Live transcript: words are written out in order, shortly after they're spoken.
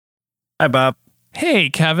Hi, Bob.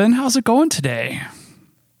 Hey, Kevin. How's it going today?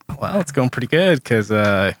 Well, it's going pretty good because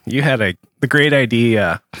you had the great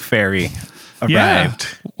idea fairy arrived.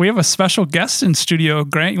 Yeah, we have a special guest in studio.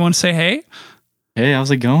 Grant, you want to say hey? Hey,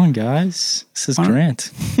 how's it going, guys? This is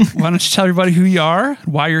Grant. Why don't you tell everybody who you are,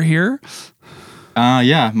 why you're here?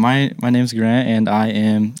 Yeah, my name's Grant, and I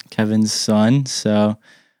am Kevin's son. So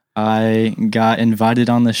I got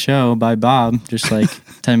invited on the show by Bob just like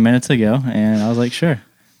 10 minutes ago, and I was like, sure.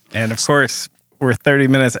 And of course, we're 30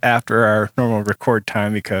 minutes after our normal record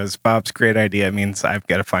time because Bob's great idea means I've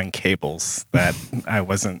got to find cables that I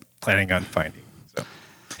wasn't planning on finding. So.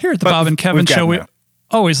 Here at the Bob and Kevin show, we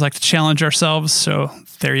always like to challenge ourselves. So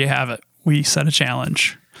there you have it. We set a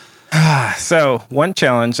challenge. So one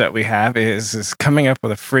challenge that we have is coming up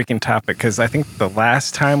with a freaking topic because I think the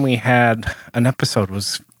last time we had an episode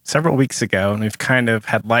was several weeks ago, and we've kind of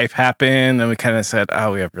had life happen, and we kind of said,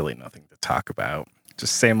 oh, we have really nothing to talk about.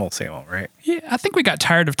 Just same old, right? Yeah, I think we got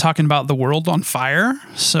tired of talking about the world on fire.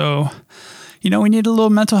 So, we need a little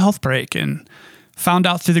mental health break, and found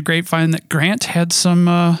out through the grapevine that Grant had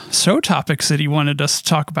some show topics that he wanted us to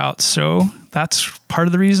talk about. So that's part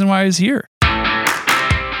of the reason why he's here.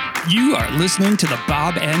 You are listening to the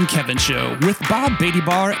Bob and Kevin Show with Bob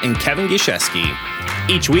Beattybar and Kevin Giszewski.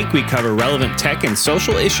 Each week we cover relevant tech and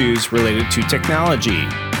social issues related to technology.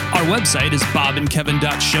 Our website is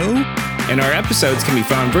bobandkevin.show. And our episodes can be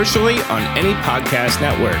found virtually on any podcast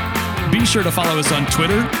network. Be sure to follow us on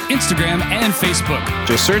Twitter, Instagram, and Facebook.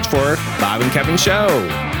 Just search for Bob and Kevin Show.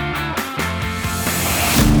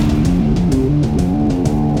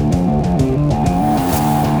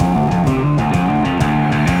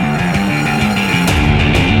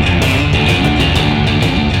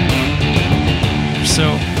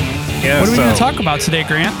 What are we going to talk about today,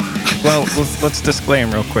 Grant? Well, let's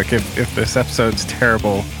disclaim real quick. If this episode's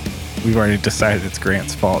terrible, we've already decided it's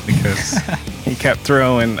Grant's fault because he kept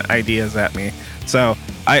throwing ideas at me. So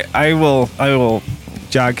I will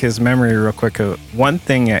jog his memory real quick. One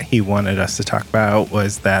thing that he wanted us to talk about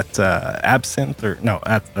was that EbSynth, or no,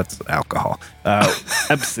 that's alcohol.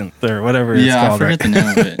 EbSynth or whatever it's called. Yeah, I forget the name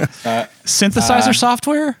of it. Synthesizer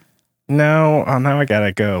software? No, now I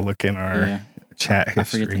gotta go look in our chat history.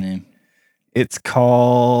 I forget the name. It's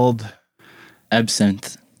called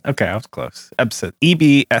EbSynth. Okay, I was close. EbSynth.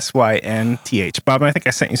 EbSynth. Bob, I think I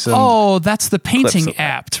sent you some. Oh, that's the painting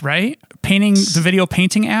app, right? The video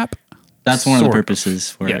painting app? That's one of the purposes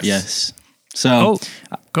for it, yes. So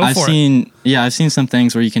I've seen some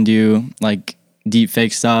things where you can do like deep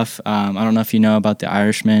fake stuff. I don't know if you know about The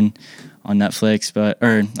Irishman on Netflix,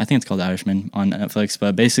 or I think it's called The Irishman on Netflix,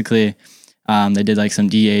 but basically they did like some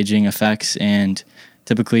de-aging effects, and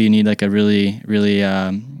typically you need like a really, really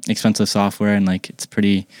expensive software, and like it's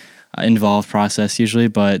pretty involved process usually,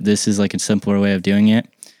 but this is like a simpler way of doing it.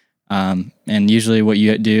 And usually what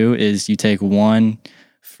you do is you take one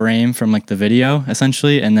frame from like the video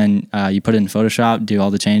essentially, and then you put it in Photoshop, do all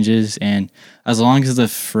the changes, and as long as the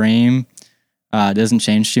frame doesn't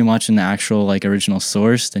change too much in the actual like original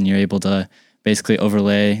source, then you're able to basically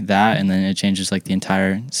overlay that, and then it changes like the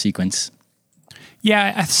entire sequence.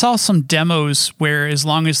 Yeah, I saw some demos where as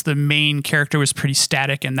long as the main character was pretty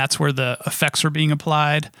static and that's where the effects were being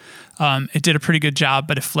applied, it did a pretty good job.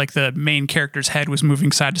 But if like the main character's head was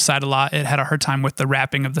moving side to side a lot, it had a hard time with the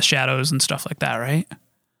wrapping of the shadows and stuff like that, right?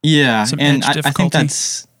 Yeah, and I think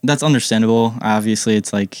that's understandable. Obviously,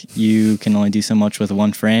 it's like you can only do so much with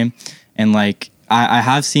one frame, and like I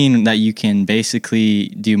have seen that you can basically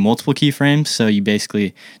do multiple keyframes. So you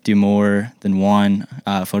basically do more than one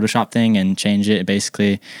Photoshop thing and change it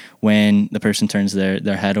basically when the person turns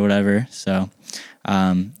their head or whatever. So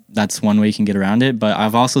that's one way you can get around it. But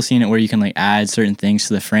I've also seen it where you can like add certain things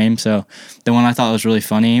to the frame. So the one I thought was really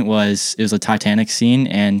funny was it was a Titanic scene,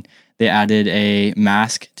 and they added a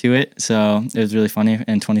mask to it. So it was really funny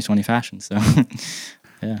in 2020 fashion. So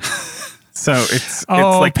yeah. So it's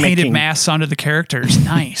like painted masks onto the characters.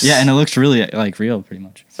 Nice. Yeah, and it looks really like real, pretty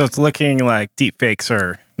much. So it's looking like deep fakes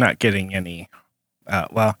are not getting any.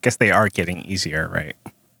 Well, I guess they are getting easier, right?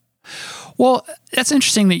 Well, that's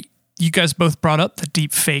interesting that you guys both brought up the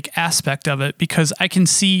deep fake aspect of it, because I can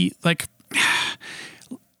see like,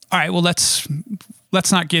 all right, well let's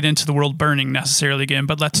not get into the world burning necessarily again,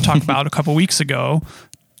 but let's talk about a couple weeks ago,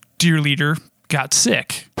 dear leader got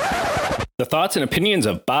sick. The thoughts and opinions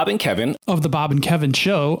of Bob and Kevin of the Bob and Kevin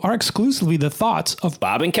Show are exclusively the thoughts of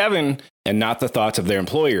Bob and Kevin, and not the thoughts of their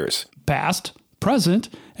employers. Past, present,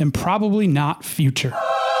 and probably not future.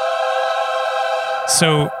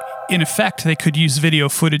 So in effect, they could use video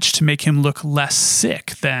footage to make him look less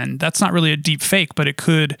sick. Then that's not really a deep fake, but it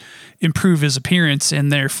could improve his appearance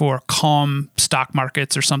and therefore calm stock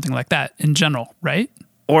markets or something like that in general, right?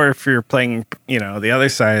 Or if you're playing, the other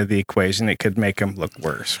side of the equation, it could make him look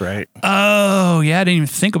worse, right? Oh, yeah, I didn't even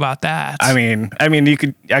think about that. I mean,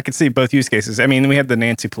 I could see both use cases. I mean, we had the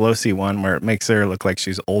Nancy Pelosi one where it makes her look like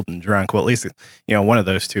she's old and drunk. Well, at least, one of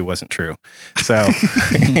those two wasn't true. So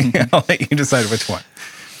I'll let you decide which one.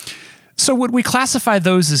 So would we classify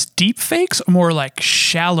those as deep fakes or more like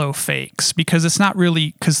shallow fakes? Because it's not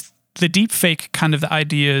really, because the deep fake kind of the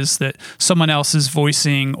idea is that someone else is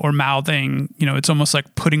voicing or mouthing, it's almost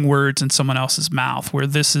like putting words in someone else's mouth, where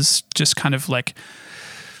this is just kind of like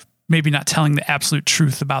maybe not telling the absolute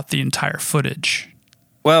truth about the entire footage.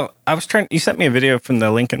 Well, you sent me a video from the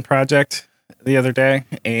Lincoln Project the other day,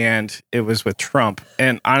 and it was with Trump.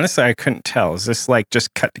 And honestly, I couldn't tell. Is this like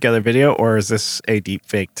just cut together video, or is this a deep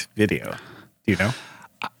faked video? Do you know?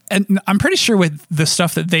 And I'm pretty sure with the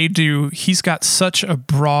stuff that they do, he's got such a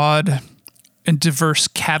broad and diverse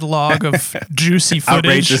catalog of juicy footage.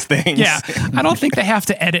 Outrageous things. Yeah. I don't think they have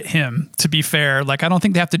to edit him, to be fair. Like, I don't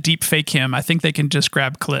think they have to deep fake him. I think they can just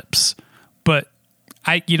grab clips. But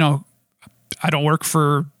I don't work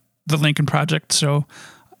for the Lincoln Project, so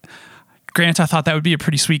Grant, I thought that would be a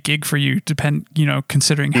pretty sweet gig for you,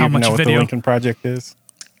 considering how much know what video. the Lincoln Project is?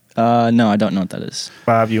 No, I don't know what that is.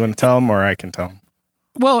 Bob, you want to tell him, or I can tell him?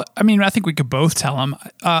 Well, I mean, I think we could both tell them.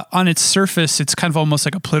 On its surface, it's kind of almost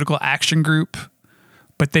like a political action group,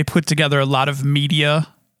 but they put together a lot of media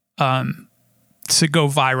to go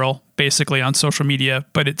viral, basically, on social media.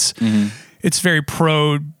 But it's very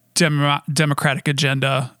pro-democratic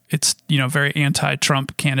agenda. It's, very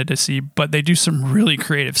anti-Trump candidacy, but they do some really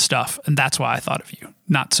creative stuff, and that's why I thought of you.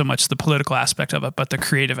 Not so much the political aspect of it, but the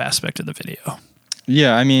creative aspect of the video.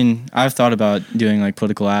 Yeah, I mean, I've thought about doing like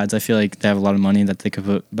political ads. I feel like they have a lot of money that they could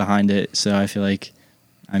put behind it. So I feel like,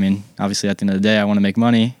 obviously at the end of the day, I want to make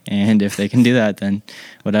money. And if they can do that, then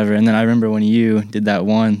whatever. And then I remember when you did that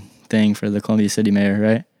one thing for the Columbia City mayor,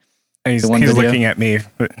 right? He's looking at me.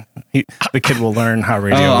 The kid will learn how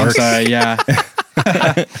radio works. I'm sorry, yeah.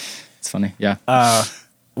 It's funny, yeah.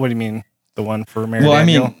 What do you mean? The one for Mayor Well,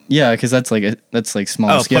 Daniel? yeah, because that's like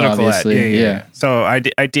small scale, obviously. Yeah. So I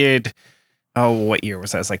did. What year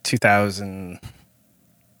was that? It was like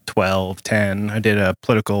 2012, 10. I did a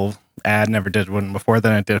political ad. Never did one before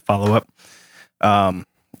then. I did a follow up.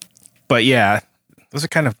 But yeah, those are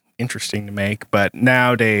kind of interesting to make. But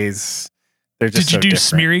nowadays, they're just Did you do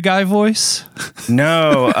different. Smeary Guy voice?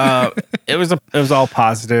 No, it was all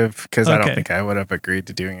positive because I don't Okay. think I would have agreed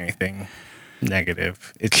to doing anything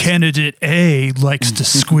negative. It's Candidate A likes to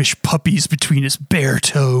squish puppies between his bare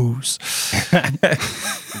toes.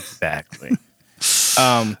 exactly.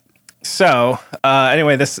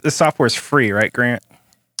 Anyway, this software is free, right, Grant?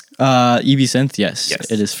 EbSynth, yes,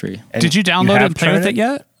 it is free. And Did you download it and play with it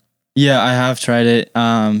yet? Yeah, I have tried it.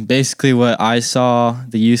 Basically, what I saw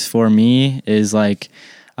the use for me is like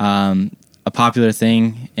a popular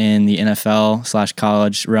thing in the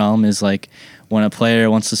NFL/college realm is like when a player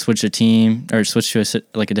wants to switch a team or switch to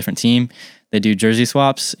a different team, they do jersey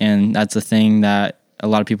swaps, and that's a thing that a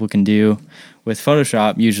lot of people can do with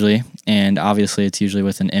Photoshop usually, and obviously it's usually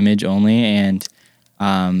with an image only, and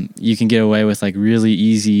you can get away with like really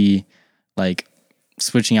easy like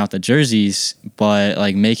switching out the jerseys, but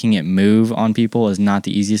like making it move on people is not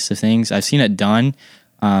the easiest of things. I've seen it done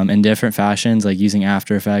in different fashions, like using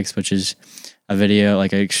After Effects, which is a video,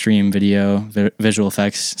 like an extreme video visual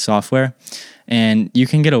effects software. And you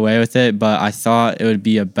can get away with it, but I thought it would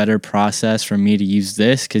be a better process for me to use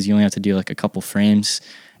this because you only have to do like a couple frames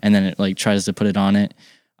and then it like tries to put it on it.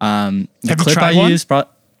 The clip I used,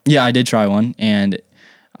 yeah, I did try one. And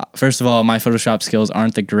first of all, my Photoshop skills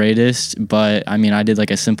aren't the greatest, but I mean, I did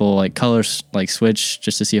like a simple like color like switch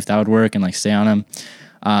just to see if that would work and like stay on them.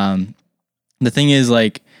 The thing is,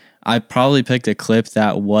 like, I probably picked a clip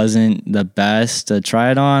that wasn't the best to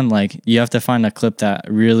try it on. Like, you have to find a clip that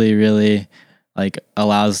really, really like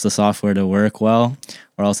allows the software to work well,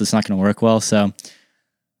 or else it's not going to work well. So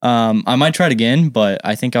I might try it again, but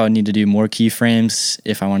I think I would need to do more keyframes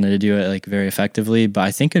if I wanted to do it like very effectively. But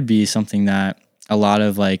I think it'd be something that a lot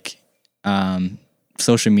of like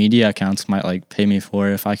social media accounts might like pay me for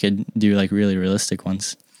if I could do like really realistic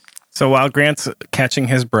ones. So while Grant's catching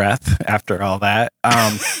his breath after all that,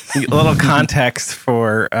 a little context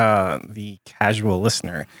for the casual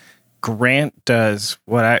listener. Grant does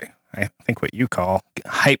what I think what you call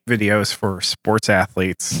hype videos for sports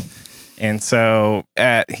athletes. And so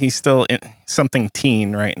he's still in something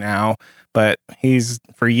teen right now, but he's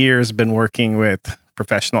for years been working with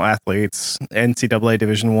professional athletes, NCAA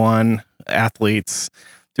Division I athletes,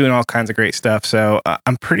 doing all kinds of great stuff. So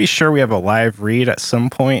I'm pretty sure we have a live read at some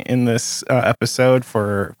point in this episode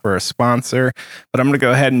for a sponsor. But I'm going to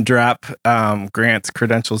go ahead and drop Grant's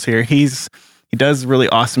credentials here. He does really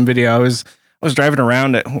awesome video. I was driving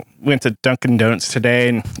around, went to Dunkin' Donuts today,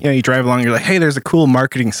 and you drive along, you're like, hey, there's a cool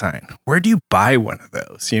marketing sign. Where do you buy one of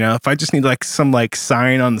those? If I just need some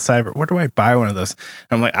sign on the side, where do I buy one of those?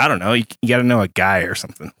 And I'm like, I don't know. You got to know a guy or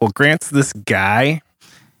something. Well, Grant's this guy.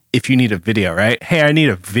 If you need a video, right? Hey, I need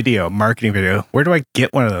a video, marketing video. Where do I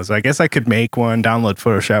get one of those? I guess I could make one, download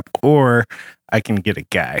Photoshop, or I can get a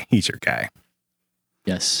guy. He's your guy.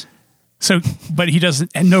 Yes. So, but he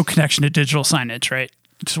doesn't, and no connection to digital signage, right?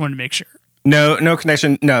 Just wanted to make sure. No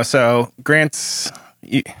connection. No. So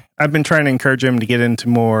I've been trying to encourage him to get into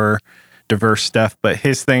more diverse stuff, but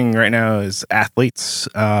his thing right now is athletes,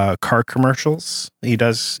 car commercials. He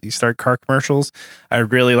started car commercials. I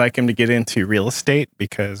really like him to get into real estate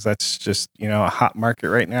because that's just, a hot market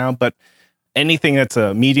right now. But anything that's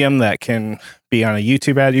a medium that can be on a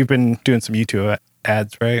YouTube ad, you've been doing some YouTube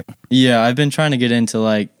ads, right? Yeah. I've been trying to get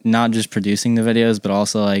into not just producing the videos, but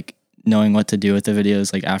also knowing what to do with the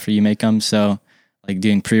videos after you make them. So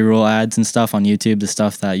doing pre-roll ads and stuff on YouTube, the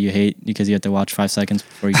stuff that you hate because you have to watch 5 seconds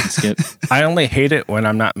before you can skip. I only hate it when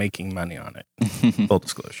I'm not making money on it. Full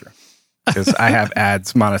disclosure. Because I have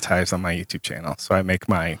ads monetized on my YouTube channel. So I make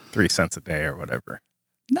my 3 cents a day or whatever.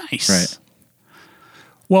 Nice. Right.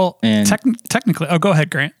 Well, technically, go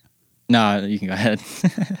ahead, Grant. No, you can go ahead.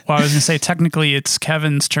 Well, I was going to say, technically it's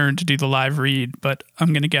Kevin's turn to do the live read, but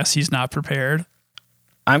I'm going to guess he's not prepared.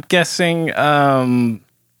 I'm guessing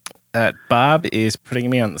that Bob is putting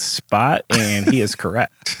me on the spot, and he is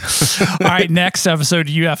correct. All right, next episode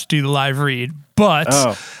you have to do the live read. But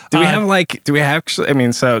do we have actually? I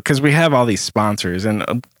mean, so because we have all these sponsors,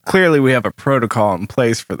 and clearly we have a protocol in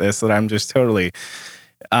place for this that I'm just totally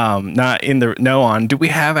not in the know on. Do we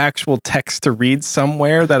have actual text to read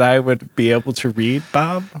somewhere that I would be able to read,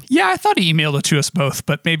 Bob? Yeah, I thought he emailed it to us both,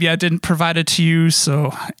 but maybe I didn't provide it to you.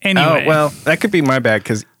 So anyway. Oh, well, that could be my bad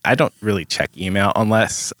because I don't really check email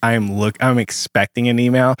unless I'm expecting an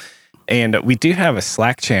email. And we do have a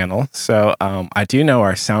Slack channel. So I do know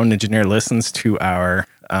our sound engineer listens to our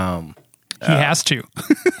he has to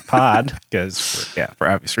pod because for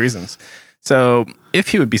obvious reasons. So if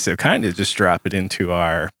he would be so kind to just drop it into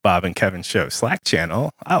our Bob and Kevin Show Slack channel,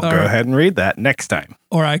 I'll go ahead and read that next time.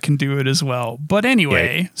 Or I can do it as well. But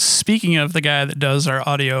anyway, Speaking of the guy that does our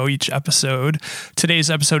audio each episode,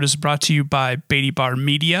 today's episode is brought to you by Beatty Bar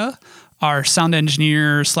Media. Our sound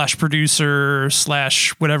engineer / producer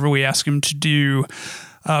 / whatever we ask him to do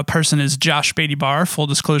person is Josh Beatty Bar. Full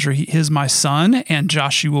disclosure, he is my son, and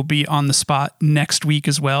Josh, you will be on the spot next week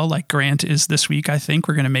as well, like Grant is this week, I think.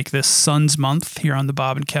 We're going to make this Sons Month here on the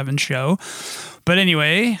Bob and Kevin Show. But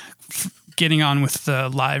anyway, getting on with the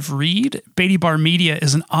live read, Beatty Bar Media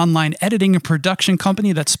is an online editing and production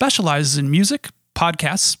company that specializes in music,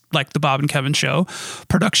 podcasts like the Bob and Kevin Show,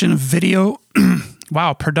 production of video,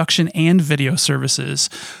 production and video services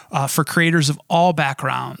for creators of all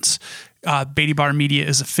backgrounds. Beatty Bar Media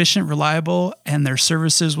is efficient, reliable, and their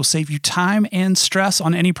services will save you time and stress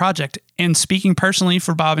on any project. And speaking personally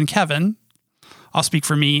for Bob and Kevin, I'll speak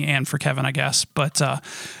for me and for Kevin, I guess, but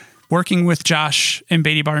working with Josh and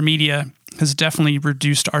Beatty Bar Media has definitely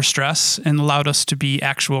reduced our stress and allowed us to be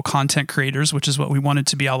actual content creators, which is what we wanted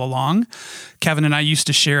to be all along. Kevin and I used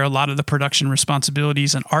to share a lot of the production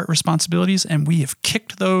responsibilities and art responsibilities, and we have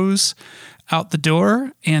kicked those out the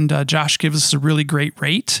door, and Josh gives us a really great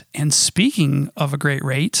rate. And speaking of a great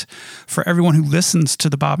rate, for everyone who listens to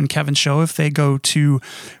the Bob and Kevin Show, if they go to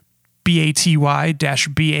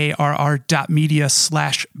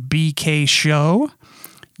baty-barr.media/BK show,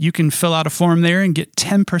 you can fill out a form there and get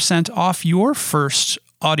 10% off your first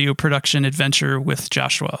audio production adventure with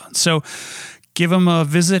Joshua. So give him a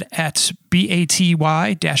visit at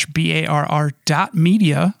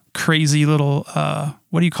baty-barr.media. Crazy little,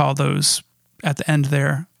 what do you call those at the end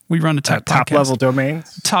there? We run a tech podcast. Top level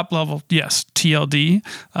domains? Top level, yes, TLD.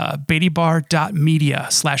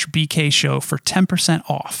 batybar.media/BK show for 10%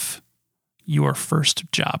 off your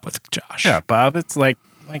first job with Josh. Yeah, Bob, it's like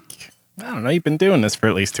I don't know, you've been doing this for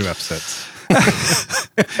at least 2 episodes.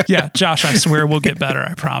 Yeah, Josh, I swear we'll get better,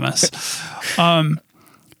 I promise.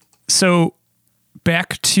 So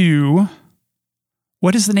back to,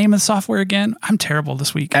 what is the name of the software again? I'm terrible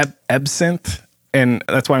this week. EbSynth, and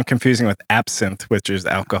that's why I'm confusing with absinthe, which is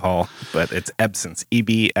alcohol, but it's EbSynth,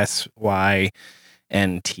 EbSynth.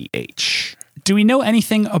 Do we know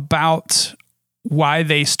anything about why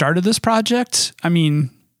they started this project? I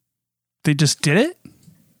mean, they just did it?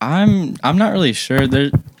 I'm not really sure.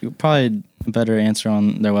 There's probably a better answer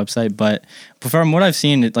on their website, but from what I've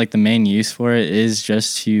seen, like the main use for it is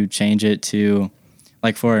just to change it to,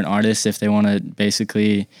 like, for an artist if they want to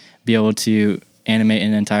basically be able to animate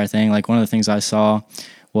an entire thing. Like one of the things I saw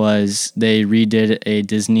was they redid a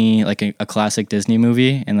Disney, like a classic Disney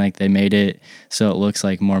movie, and like they made it so it looks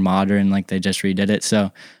like more modern, like they just redid it.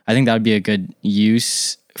 So I think that would be a good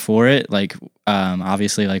use for it. Like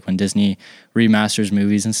obviously, like when Disney remasters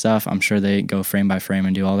movies and stuff, I'm sure they go frame by frame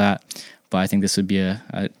and do all that. But I think this would be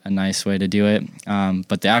a nice way to do it.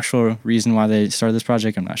 But the actual reason why they started this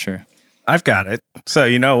project, I'm not sure. I've got it. So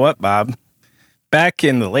you know what, Bob? Back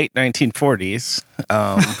in the late 1940s,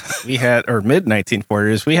 we had, or mid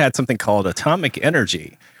 1940s, we had something called atomic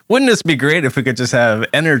energy. Wouldn't this be great if we could just have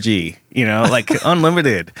energy, like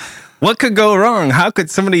unlimited? What could go wrong? How could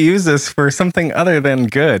somebody use this for something other than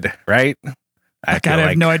good, right? I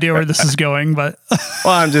have no idea where this is going, but...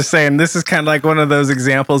 Well, I'm just saying, this is kind of like one of those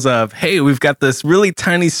examples of, hey, we've got this really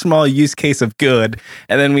tiny, small use case of good,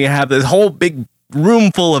 and then we have this whole big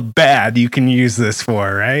room full of bad you can use this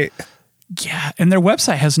for, right? Yeah, and their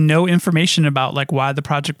website has no information about like why the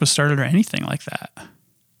project was started or anything like that.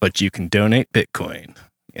 But you can donate Bitcoin.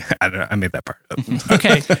 I don't know. I made that part up.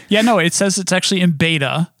 Okay. Yeah, no, it says it's actually in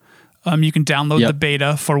beta. You can download the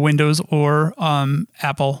beta for Windows or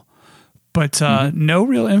Apple, but no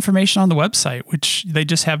real information on the website, which they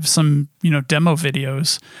just have some, demo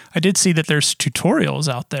videos. I did see that there's tutorials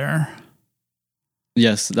out there.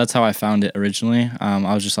 Yes, that's how I found it originally.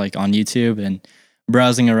 I was just like on YouTube and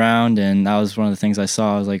browsing around, and that was one of the things I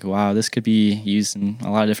saw. I was like, wow, this could be used in a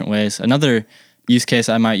lot of different ways. Another use case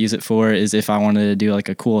I might use it for is if I wanted to do like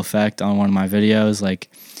a cool effect on one of my videos, like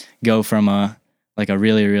go from a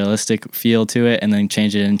really realistic feel to it and then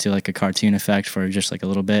change it into like a cartoon effect for just like a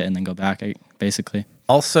little bit and then go back, basically.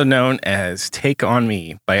 Also known as Take On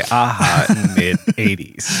Me by Aha in the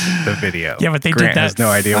mid-'80s, the video. Yeah, but they Grant did that has no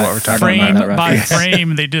idea what we're talking frame about. by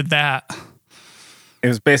frame, they did that. It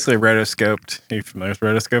was basically rotoscoped. Are you familiar with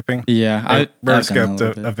rotoscoping? Yeah. I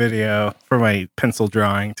rotoscoped a video from a pencil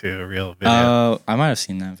drawing to a real video. Oh, I might have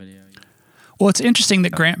seen that video. Well, it's interesting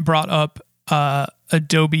that Grant brought up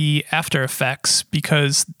Adobe After Effects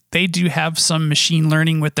because they do have some machine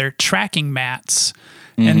learning with their tracking mats.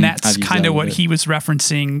 And that's kind of what he was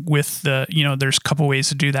referencing with the, there's a couple ways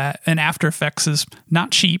to do that. And After Effects is not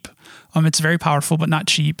cheap. It's very powerful, but not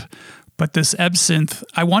cheap. But this EbSynth,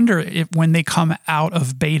 I wonder if when they come out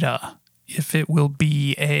of beta, if it will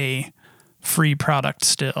be a free product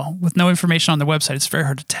still. With no information on the website, it's very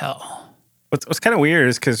hard to tell. What's kind of weird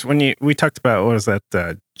is because when we talked about, what was that,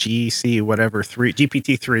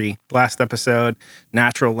 GPT-3 last episode,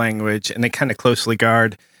 natural language, and they kind of closely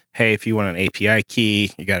guard, hey, if you want an API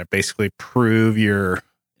key, you got to basically prove you're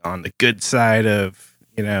on the good side of,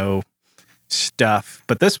 stuff.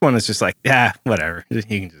 But this one is just like, whatever. You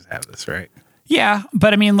can just have this, right? Yeah,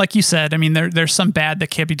 but I mean, like you said, there's some bad that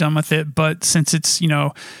can't be done with it, but since it's,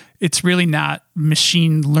 it's really not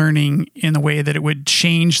machine learning in the way that it would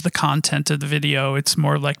change the content of the video. It's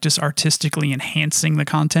more like just artistically enhancing the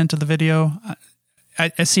content of the video.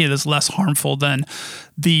 I see it as less harmful than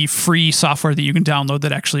the free software that you can download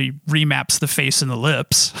that actually remaps the face and the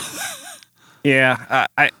lips. Yeah,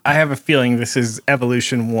 I have a feeling this is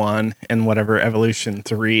evolution 1, and whatever evolution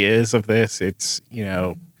 3 is of this, it's,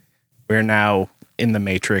 we're now in the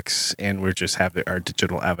Matrix and we're just have our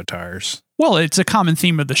digital avatars. Well, it's a common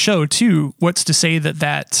theme of the show too. What's to say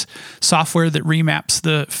that software that remaps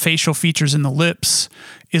the facial features in the lips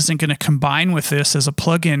isn't going to combine with this as a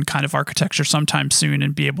plugin kind of architecture sometime soon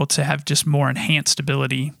and be able to have just more enhanced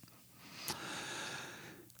ability?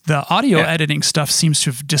 The audio editing stuff seems to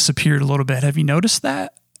have disappeared a little bit. Have you noticed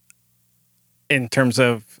that? In terms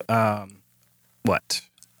of what?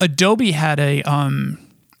 Adobe had a,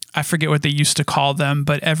 I forget what they used to call them,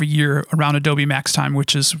 but every year around Adobe Max time,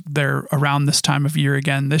 which is they're around this time of year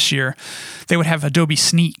again this year, they would have Adobe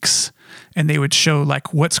Sneaks, and they would show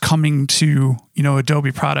like what's coming to,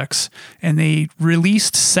 Adobe products. And they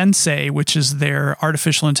released Sensei, which is their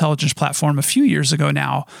artificial intelligence platform, a few years ago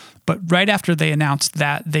now. But right after they announced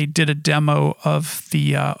that, they did a demo of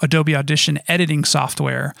the Adobe Audition editing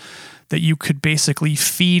software that you could basically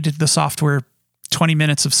feed the software 20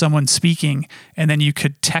 minutes of someone speaking, and then you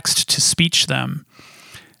could text to speech them.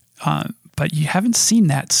 But you haven't seen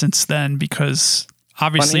that since then because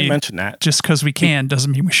obviously just because we can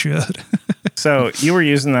doesn't mean we should. So you were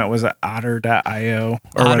using that, was it otter.io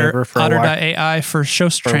or whatever for Otter.ai for show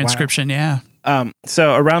transcription, yeah.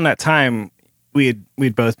 So around that time,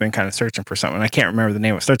 we'd both been kind of searching for something. I can't remember the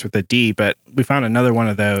name. It starts with a D, but we found another one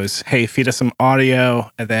of those. Hey, feed us some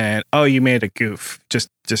audio, and then you made a goof. Just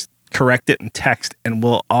correct it in text, and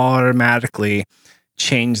we'll automatically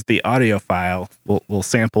change the audio file. We'll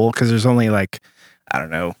sample because there's only like, I don't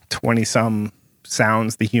know, 20 some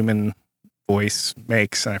sounds the human voice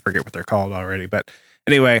makes, and I forget what they're called already. But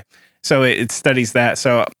anyway, so it studies that.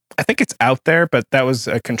 So I think it's out there, but that was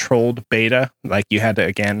a controlled beta. Like you had to,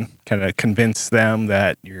 again, kind of convince them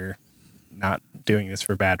that you're not doing this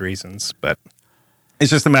for bad reasons. But it's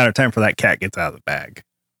just a matter of time for that cat gets out of the bag.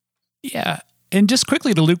 Yeah. And just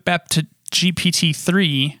quickly to loop back to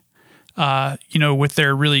GPT-3, with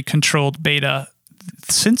their really controlled beta,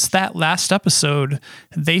 since that last episode,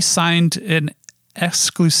 they signed an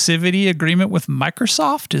exclusivity agreement with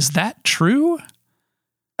Microsoft. Is that true?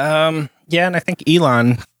 Yeah, and I think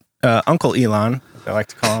Elon, Uncle Elon, I like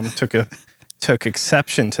to call him, took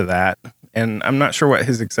exception to that. And I'm not sure what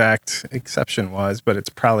his exact exception was, but it's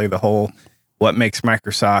probably the whole what makes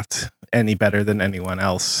Microsoft any better than anyone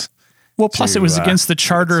else. Well, plus it was against the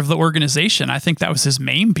charter of the organization. I think that was his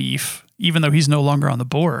main beef, even though he's no longer on the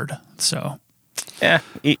board. So, yeah,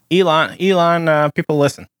 Elon, people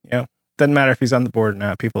listen. Doesn't matter if he's on the board or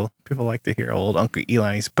not. People like to hear old Uncle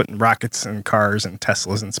Elon. He's putting rockets and cars and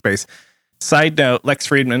Teslas in space. Side note: Lex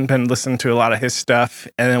Friedman been listening to a lot of his stuff,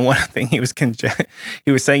 and then one thing he was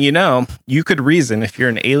saying, you could reason if you're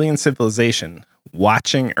an alien civilization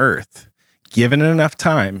watching Earth, given it enough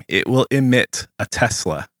time, it will emit a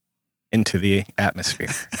Tesla into the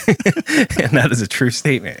atmosphere. And that is a true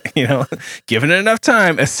statement. Given it enough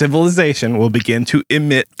time, a civilization will begin to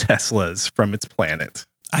emit Teslas from its planet.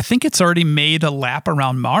 I think it's already made a lap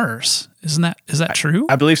around Mars. Is that true?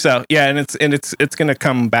 I believe so. Yeah, and it's going to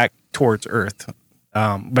come back towards Earth,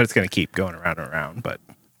 but it's going to keep going around and around. But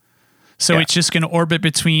so It's just going to orbit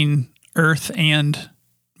between Earth and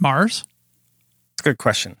Mars? It's a good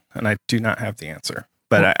question, and I do not have the answer.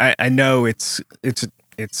 But I know it's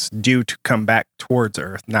due to come back towards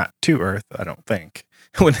Earth, not to Earth. I don't think.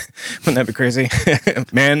 Wouldn't that be crazy?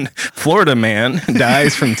 Florida man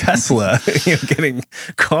dies from Tesla, getting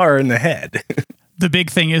car in the head. The big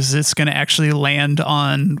thing is it's going to actually land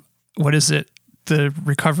on, what is it? The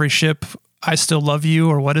recovery ship, I Still Love You,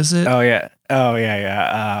 or what is it? Oh, yeah.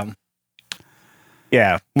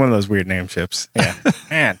 Yeah, one of those weird name ships. Yeah.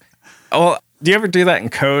 Man. Well, do you ever do that in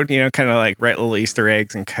code? Kind of like write little Easter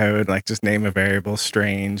eggs in code, like just name a variable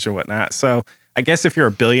strange or whatnot. So I guess if you're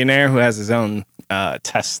a billionaire who has his own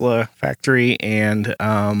Tesla factory and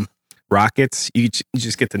rockets, you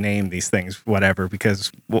just get to name these things whatever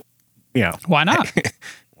because, why not?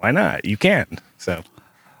 Why not? You can. So,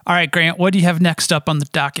 all right, Grant, what do you have next up on the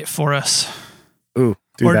docket for us? Ooh,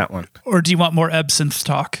 that one. Or do you want more EbSynth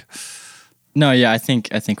talk? No, yeah, I think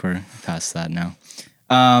we're past that now.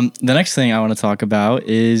 The next thing I want to talk about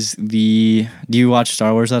is do you watch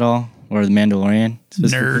Star Wars at all? Or The Mandalorian?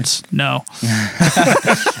 Nerds. No.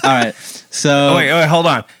 All right. So. Wait, hold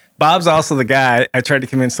on. Bob's also the guy I tried to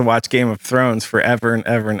convince to watch Game of Thrones forever and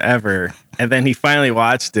ever and ever. And then he finally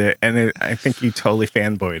watched it. And I think you totally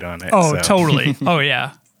fanboyed on it. Oh, totally. Oh,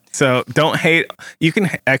 yeah. So don't hate. You can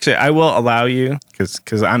actually, I will allow you,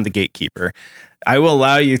 because I'm the gatekeeper. I will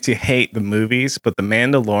allow you to hate the movies, but The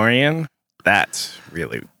Mandalorian, that's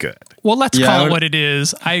really good. Well, let's call it what it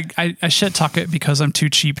is. I should talk it because I'm too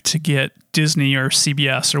cheap to get Disney or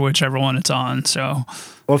CBS or whichever one it's on. So,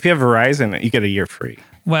 well, if you have Verizon, you get a year free.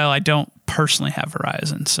 Well, I don't personally have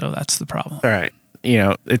Verizon, so that's the problem. All right.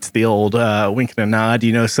 It's the old wink and a nod.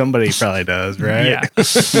 Somebody probably does, right? Yeah.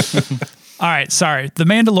 All right. Sorry. The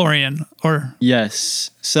Mandalorian Yes.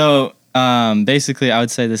 So, basically I would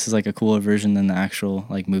say this is like a cooler version than the actual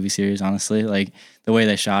like movie series, honestly. Like the way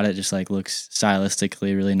they shot it just like looks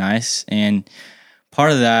stylistically really nice. And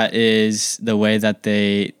part of that is the way that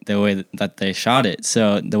they shot it.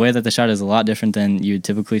 So the way that they shot it is a lot different than you would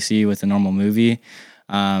typically see with a normal movie.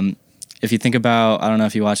 If you think about, I don't know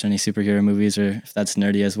if you watch any superhero movies or if that's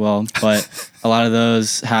nerdy as well, but a lot of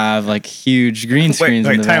those have like huge green screens.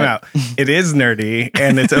 Wait, in the time back. out. It is nerdy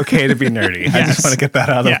and it's okay to be nerdy. Yes. I just want to get that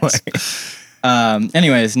out of the way.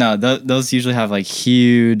 Anyways, no, those usually have like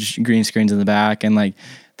huge green screens in the back, and like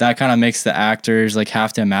that kind of makes the actors like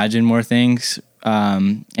have to imagine more things.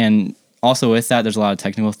 And also with that, there's a lot of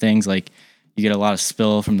technical things, like you get a lot of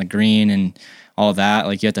spill from the green and all that.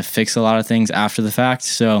 Like you have to fix a lot of things after the fact.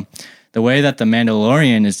 So the way that The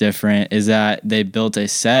Mandalorian is different is that they built a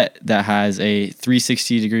set that has a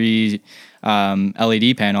 360-degree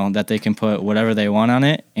LED panel that they can put whatever they want on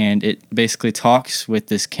it, and it basically talks with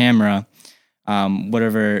this camera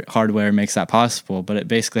whatever hardware makes that possible. But it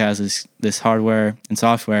basically has this hardware and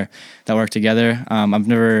software that work together.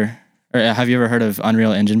 Have you ever heard of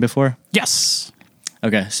Unreal Engine before? Yes.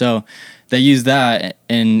 Okay, so they use that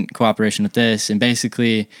in cooperation with this, and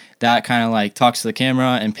basically that kind of like talks to the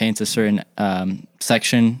camera and paints a certain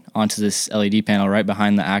section onto this LED panel right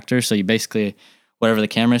behind the actor. So you basically, whatever the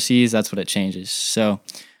camera sees, that's what it changes. So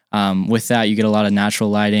with that, you get a lot of natural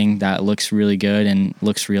lighting that looks really good and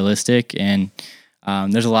looks realistic, and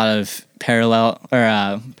there's a lot of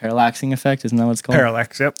parallaxing effect, isn't that what it's called?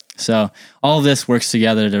 Parallax, yep. So all of this works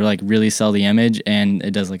together to like really sell the image, and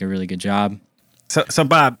it does like a really good job. So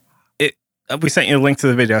Bob, we sent you a link to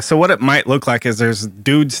the video. So what it might look like is there's a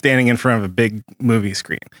dude standing in front of a big movie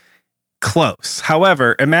screen. Close.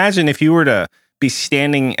 However, imagine if you were to be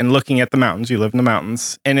standing and looking at the mountains. You live in the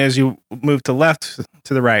mountains, and as you move to left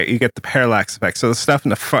to the right, you get the parallax effect. So the stuff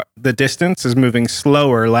in the distance is moving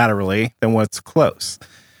slower laterally than what's close.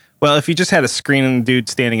 Well, if you just had a screen and a dude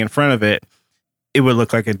standing in front of it, it would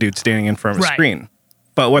look like a dude standing in front of a screen.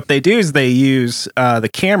 But what they do is they use the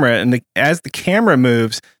camera, and as the camera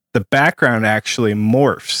moves, the background actually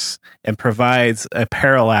morphs and provides a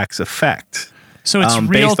parallax effect. So it's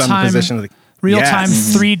real time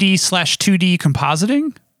 3D/2D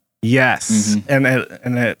compositing? Yes. Mm-hmm.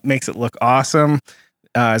 And it makes it look awesome.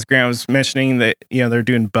 As Grant was mentioning, that they're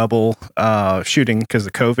doing bubble shooting because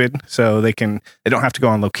of COVID, so they don't have to go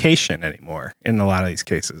on location anymore in a lot of these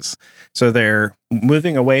cases. So they're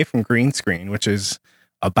moving away from green screen, which is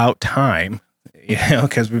about time,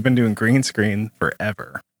 because we've been doing green screen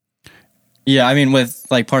forever. Yeah, I mean, with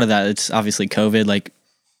like part of that, it's obviously COVID. Like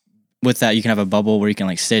with that, you can have a bubble where you can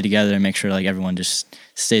like stay together and make sure like everyone just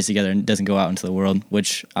stays together and doesn't go out into the world,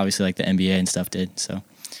 which obviously like the NBA and stuff did. So,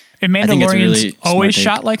 and Mandalorian's always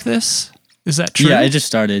shot like this? Is that true? Yeah, it just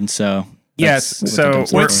started. So yes. So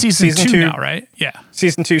we're at season 2 now, right? Yeah.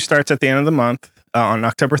 Season 2 starts at the end of the month on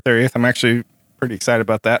October 30th. I'm actually pretty excited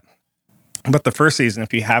about that. But the first season,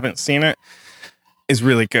 if you haven't seen it, is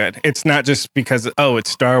really good. It's not just because, it's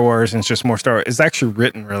Star Wars and it's just more Star Wars. It's actually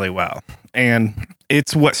written really well. And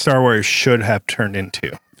it's what Star Wars should have turned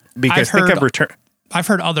into. Because I've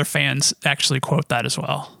heard other fans actually quote that as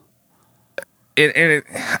well. I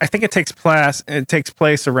think it takes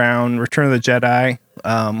place around Return of the Jedi,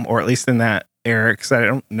 or at least in that era, because I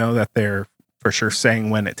don't know that they're for sure saying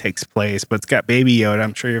when it takes place, but it's got Baby Yoda.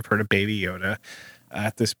 I'm sure you've heard of Baby Yoda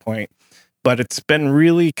at this point. But it's been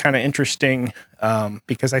really kind of interesting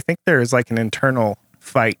because I think there is like an internal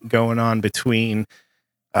fight going on between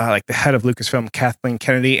like the head of Lucasfilm, Kathleen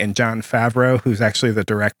Kennedy, and Jon Favreau, who's actually the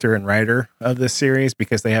director and writer of this series,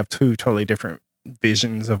 because they have two totally different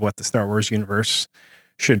visions of what the Star Wars universe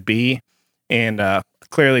should be. And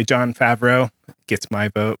clearly Jon Favreau gets my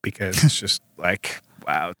vote because it's just like,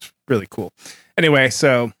 wow, it's really cool. Anyway,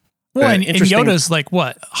 so... Well, and Yoda's like,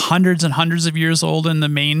 what, hundreds and hundreds of years old in the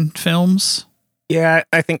main films? Yeah,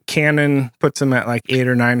 I think canon puts him at like 800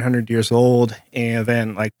 or 900 years old. And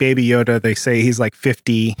then like Baby Yoda, they say he's like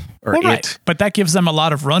 50 or right. But that gives them a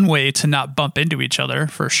lot of runway to not bump into each other,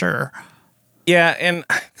 for sure. Yeah, and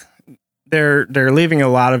they're leaving a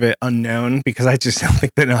lot of it unknown because I just don't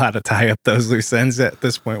think they know how to tie up those loose ends at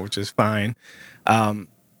this point, which is fine.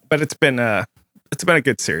 But it's been a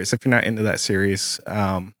good series. If you're not into that series,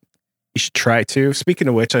 you should try to. Speaking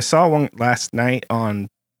of which, I saw one last night on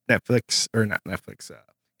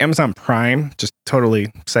Amazon Prime, just totally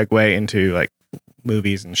segue into like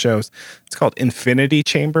movies and shows. It's called Infinity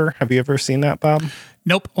Chamber. Have you ever seen that, Bob?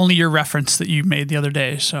 Nope. Only your reference that you made the other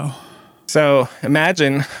day. So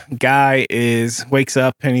imagine guy wakes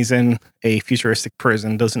up and he's in a futuristic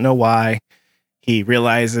prison, doesn't know why. He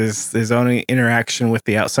realizes his only interaction with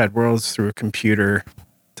the outside world is through a computer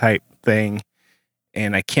type thing.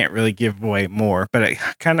 And I can't really give away more, but it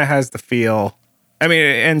kind of has the feel. I mean,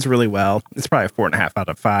 it ends really well. It's probably a 4.5 out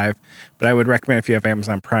of 5, but I would recommend if you have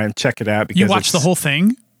Amazon Prime, check it out. Because you watch the whole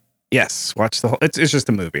thing? Yes, watch the whole. It's just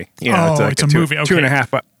a movie. It's a movie. Okay.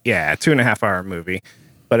 2.5 hour movie,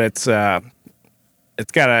 but it's got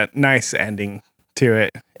a nice ending to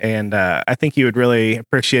it, and I think you would really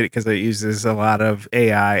appreciate it because it uses a lot of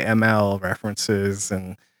AI, ML references,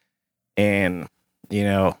 and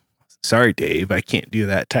sorry, Dave, I can't do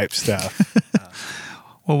that type stuff.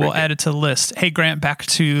 Well, we'll add it to the list. Hey, Grant, back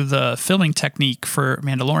to the filming technique for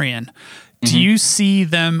Mandalorian. Mm-hmm. Do you see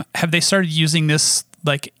them, have they started using this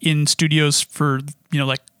like in studios for,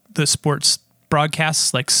 like the sports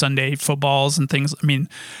broadcasts, like Sunday footballs and things? I mean,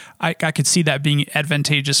 I could see that being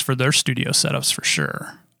advantageous for their studio setups for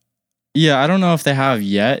sure. Yeah, I don't know if they have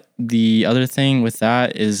yet. The other thing with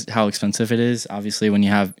that is how expensive it is. Obviously, when you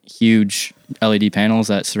have huge LED panels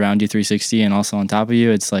that surround you 360 and also on top of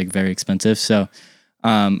you, it's like very expensive. So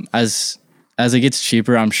as it gets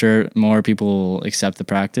cheaper, I'm sure more people will accept the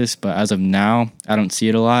practice. But as of now, I don't see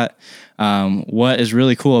it a lot. What is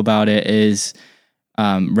really cool about it is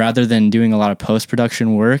rather than doing a lot of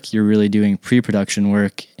post-production work, you're really doing pre-production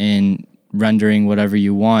work in rendering whatever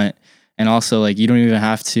you want. And also, like, you don't even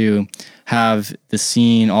have to have the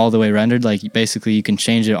scene all the way rendered. Like, basically, you can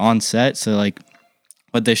change it on set. So, like,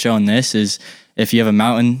 what they show in this is if you have a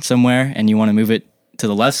mountain somewhere and you want to move it to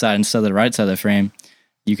the left side instead of the right side of the frame,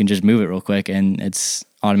 you can just move it real quick and it's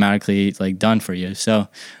automatically, like, done for you. So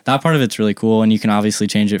that part of it's really cool. And you can obviously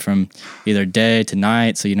change it from either day to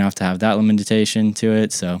night. So you don't have to have that limitation to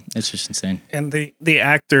it. So it's just insane. And the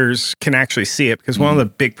actors can actually see it, because one of the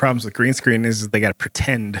big problems with green screen is they got to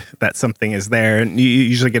pretend that something is there. And you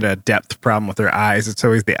usually get a depth problem with their eyes. It's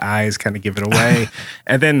always the eyes kind of give it away.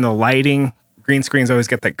 And then the lighting, green screens always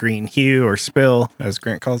get that green hue or spill, as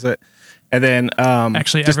Grant calls it. And then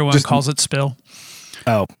actually, everyone calls it spill.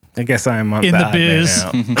 Oh, I guess I'm on in that the biz.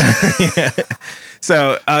 Right now. Yeah.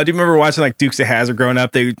 So, do you remember watching like Dukes of Hazzard growing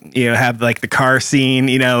up? They, have like the car scene,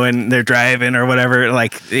 and they're driving or whatever,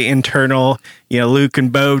 like the internal, Luke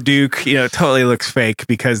and Bo Duke, totally looks fake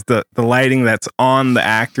because the lighting that's on the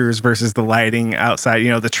actors versus the lighting outside,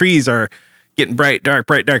 the trees are getting bright, dark,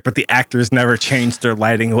 but the actors never changed their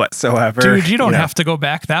lighting whatsoever. Dude, you don't have to go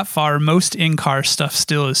back that far. Most in-car stuff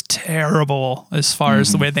still is terrible as far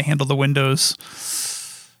as the way they handle the windows.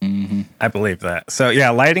 Mm-hmm. I believe that. So yeah,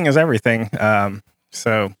 lighting is everything.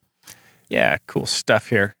 So yeah, cool stuff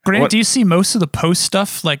here. Grant, do you see most of the post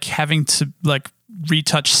stuff like having to like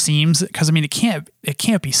retouch seams? Because I mean, it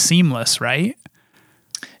can't be seamless, right?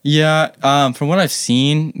 Yeah. From what I've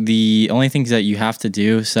seen, the only things that you have to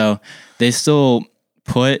do, so they still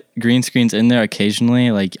put green screens in there occasionally.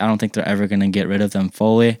 Like, I don't think they're ever going to get rid of them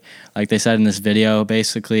fully. Like they said in this video,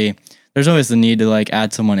 basically, there's always the need to like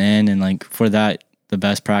add someone in, and like for that, the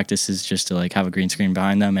best practice is just to like have a green screen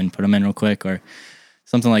behind them and put them in real quick or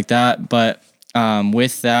something like that. But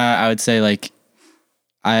with that, I would say like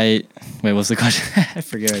wait, what's the question? I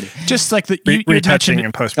forget already. Just like the retouching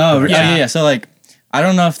and post. Oh yeah. So like, I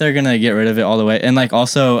don't know if they're gonna get rid of it all the way. And like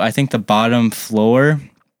also, I think the bottom floor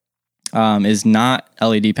is not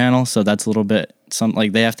LED panel, so that's a little bit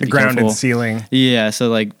like they have to be ground careful. And ceiling. Yeah, so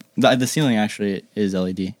like the ceiling actually is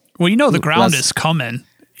LED. Well, the ground is coming.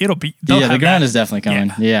 The ground is definitely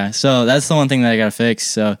coming. Yeah. So that's the one thing that I got to fix.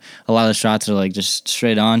 So a lot of the shots are like just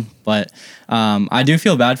straight on, but I do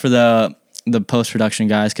feel bad for the post-production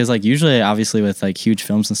guys. Cause like usually obviously with like huge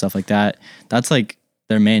films and stuff like that, that's like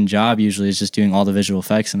their main job usually is just doing all the visual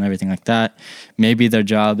effects and everything like that. Maybe their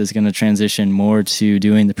job is going to transition more to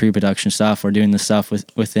doing the pre-production stuff or doing the stuff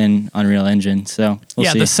within Unreal Engine. So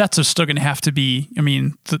we'll see. The sets are still going to have to be,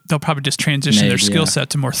 they'll probably just transition their skill set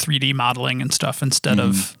to more 3D modeling and stuff instead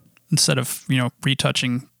of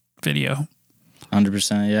retouching video.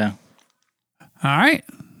 100%. Yeah. All right.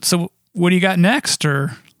 So what do you got next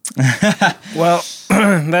or? Well,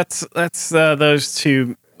 that's those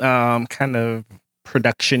two kind of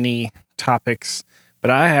production-y topics, but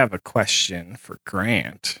I have a question for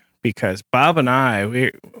Grant, because Bob and I,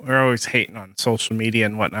 we're always hating on social media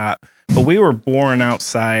and whatnot, but we were born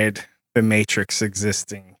outside the Matrix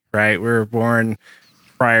existing, right? We were born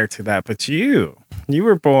prior to that, but you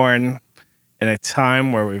were born in a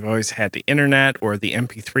time where we've always had the internet, or the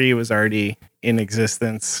MP3 was already in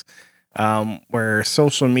existence, where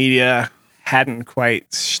social media hadn't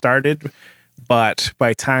quite started, but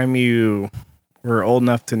by the time you were old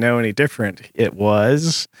enough to know any different, it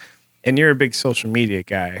was. And you're a big social media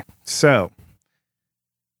guy. So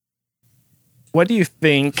what do you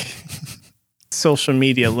think social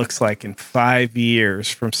media looks like in 5 years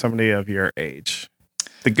from somebody of your age?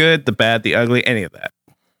 The good, the bad, the ugly, any of that.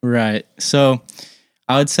 Right. So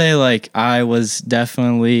I would say like I was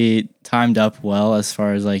definitely timed up well as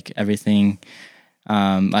far as like everything,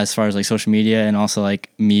 as far as like social media, and also like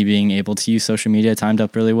me being able to use social media timed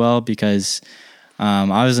up really well, because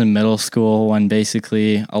I was in middle school when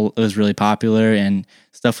basically it was really popular and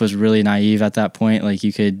stuff was really naive at that point. Like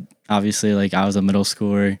you could obviously, like I was a middle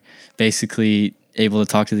schooler, basically able to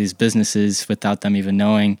talk to these businesses without them even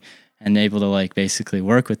knowing, and able to like basically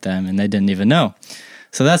work with them, and they didn't even know.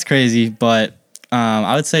 So that's crazy. But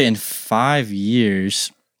I would say in 5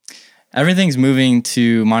 years, everything's moving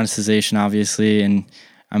to monetization, obviously. And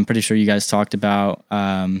I'm pretty sure you guys talked about,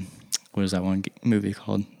 what is that one movie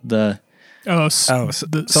called? The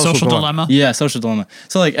Social Dilemma. Yeah, Social Dilemma.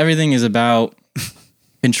 So like everything is about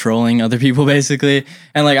controlling other people basically.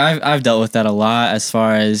 And like I've dealt with that a lot as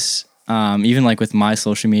far as even like with my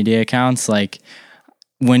social media accounts. Like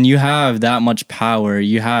when you have that much power,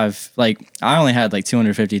 you have like, I only had like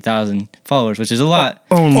 250,000 followers, which is a lot.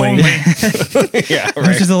 Only. Yeah, right.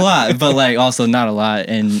 Which is a lot, but like also not a lot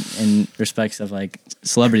in respects of like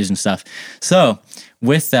celebrities and stuff. So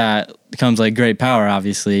with that comes like great power,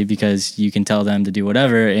 obviously, because you can tell them to do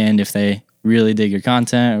whatever. And if they really dig your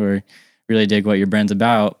content or really dig what your brand's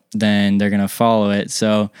about, then they're going to follow it.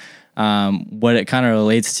 So what it kind of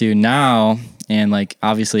relates to now, and like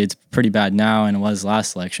obviously it's pretty bad now and it was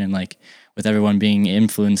last election, like with everyone being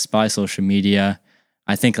influenced by social media,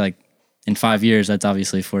 I think like in 5 years, that's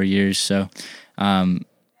obviously 4 years. So,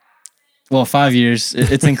 5 years,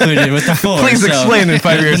 it's included with the 4. Please explain in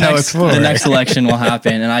 5 years how it's 4. The next election will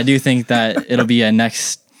happen. And I do think that it'll be a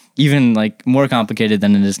next, even like more complicated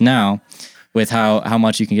than it is now with how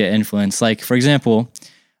much you can get influenced. Like, for example,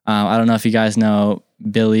 I don't know if you guys know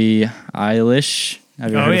Billie Eilish.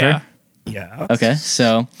 Have you heard of her? Yeah. Okay,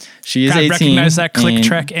 so she is 18. Recognize that click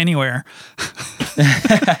track anywhere.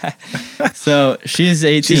 So she's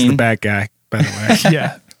 18. She's the bad guy, by the way.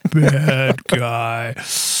 Yeah. Bad guy.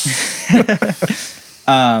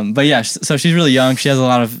 But yeah, so she's really young. She has a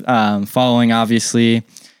lot of following, obviously,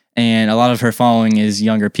 and a lot of her following is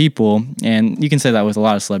younger people. And you can say that with a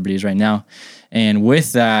lot of celebrities right now. And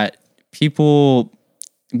with that, people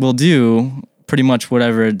will do pretty much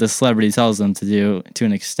whatever the celebrity tells them to do to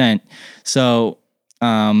an extent. So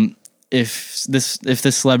if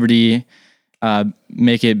this celebrity,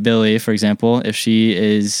 make it Billie, for example, if she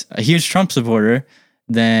is a huge Trump supporter,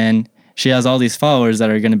 then she has all these followers that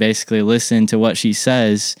are going to basically listen to what she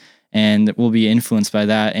says and will be influenced by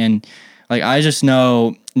that. And like, I just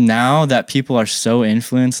know now that people are so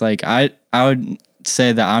influenced. Like I would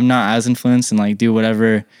say that I'm not as influenced and like do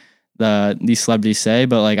whatever these celebrities say,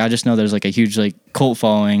 but like I just know there's like a huge like cult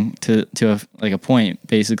following to a point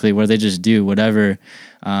basically where they just do whatever.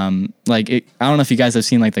 I don't know if you guys have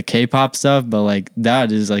seen like the K-pop stuff, but like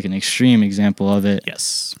that is like an extreme example of it.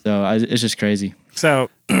 Yes. So it's just crazy. So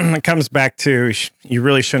it comes back to you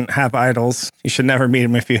really shouldn't have idols. You should never meet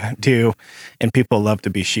them if you do, and people love to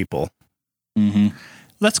be sheeple. Mm-hmm.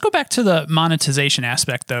 Let's go back to the monetization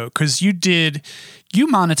aspect though, because you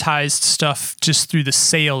monetized stuff just through the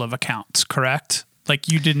sale of accounts, correct? Like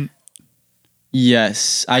you didn't.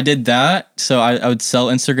 Yes, I did that. So I would sell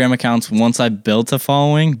Instagram accounts once I built a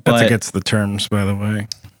following. But That's against the terms, by the way.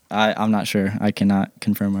 I'm not sure. I cannot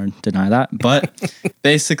confirm or deny that. But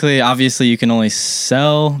basically, obviously, you can only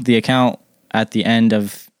sell the account at the end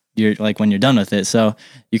of when you're done with it. So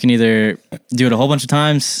you can either do it a whole bunch of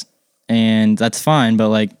times, and that's fine. But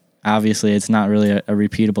like, obviously, it's not really a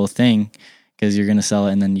repeatable thing because you're going to sell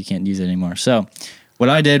it and then you can't use it anymore. So what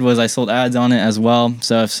I did was I sold ads on it as well.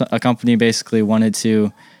 So if a company basically wanted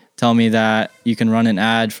to tell me that you can run an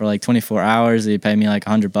ad for like 24 hours, they pay me like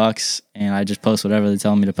 $100, and I just post whatever they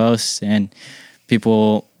tell me to post. And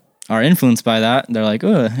people are influenced by that. They're like,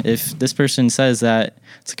 oh, if this person says that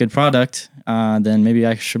it's a good product, then maybe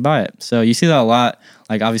I should buy it. So you see that a lot.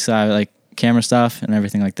 Like obviously I like camera stuff and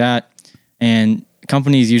everything like that. And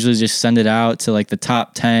companies usually just send it out to like the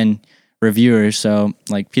top 10 reviewers. So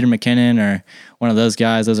like Peter McKinnon or one of those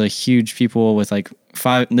guys, those are huge people with like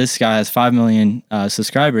this guy has 5 million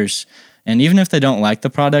subscribers. And even if they don't like the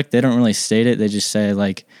product, they don't really state it. They just say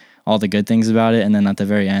like all the good things about it. And then at the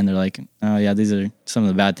very end, they're like, oh yeah, these are some of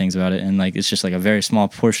the bad things about it. And like, it's just like a very small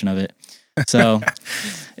portion of it. So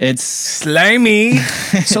it's slimy.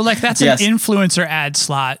 So like that's Yes. an influencer ad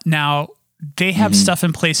slot. Now they have stuff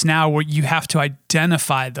in place now where you have to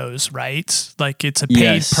identify those, right? Like it's a paid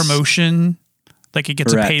Yes. promotion. Like it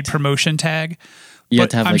gets Correct. a paid promotion tag. You have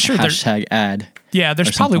But to have I'm like sure hashtag ad. Yeah, there's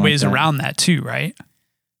or probably something like ways that. around that too, right?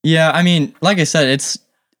 Yeah, I mean, like I said,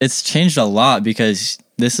 it's changed a lot because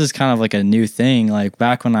this is kind of like a new thing. Like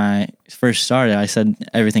back when I first started, I said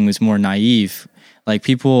everything was more naive. Like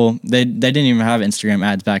people, they didn't even have Instagram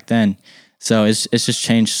ads back then. So it's just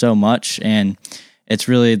changed so much, and it's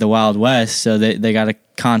really the Wild West. So they got to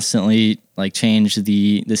constantly like change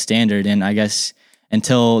the standard. And I guess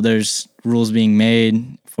until there's rules being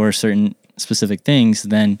made for certain specific things,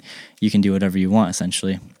 then you can do whatever you want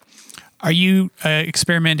essentially. Are you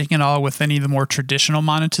experimenting at all with any of the more traditional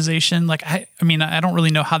monetization? Like, I mean, I don't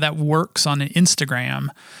really know how that works on an Instagram,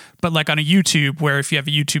 but like on a YouTube, where if you have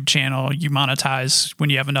a YouTube channel, you monetize when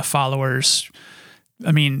you have enough followers.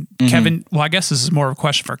 I mean, Kevin, well, I guess this is more of a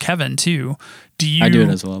question for Kevin too. I do it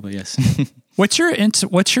as well, but yes. What's your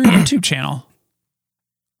YouTube channel?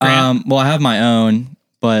 Well, I have my own,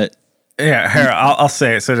 but Yeah, here, I'll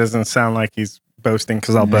say it so it doesn't sound like he's boasting,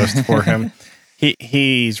 because I'll boast for him.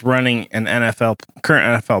 He's running an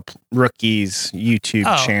current NFL rookies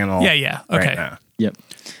YouTube channel. Yeah. Okay. Right now. Yep.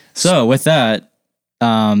 So with that,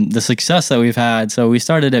 the success that we've had, so we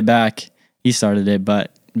started it back, he started it,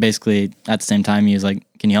 but basically at the same time, he was like,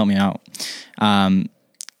 can you help me out?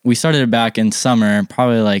 We started it back in summer,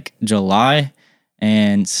 probably like July.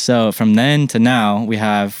 And so from then to now, we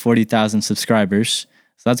have 40,000 subscribers.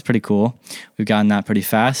 So that's pretty cool. We've gotten that pretty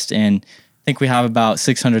fast. And I think we have about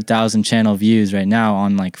 600,000 channel views right now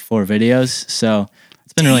on like 4 videos. So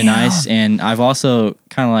it's been really nice. And I've also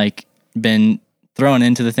kind of like been thrown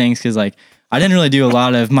into the things because like I didn't really do a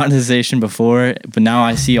lot of monetization before, but now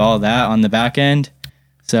I see all that on the back end.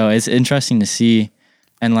 So it's interesting to see.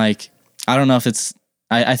 And like, I don't know if it's,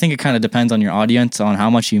 I think it kind of depends on your audience on how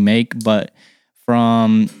much you make, but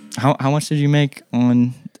from how much did you make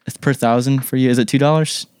on per thousand for you? Is it $2?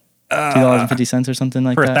 $2.50 or something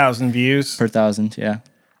like that? Per 1,000 views? Per 1,000, yeah.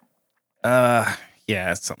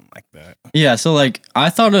 Yeah, something like that. Yeah, so like I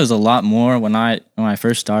thought it was a lot more when I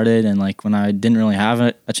first started and like when I didn't really have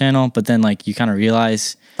a channel, but then like you kind of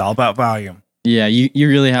realize it's all about volume. Yeah, you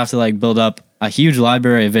really have to like build up a huge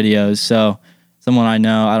library of videos. So someone I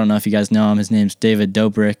don't know if you guys know him, his name's David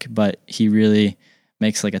Dobrik, but he really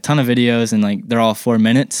makes like a ton of videos and like they're all 4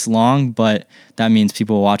 minutes long, but that means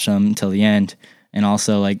people watch them until the end. And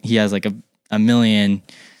also like he has like a million,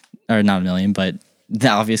 or not a million, but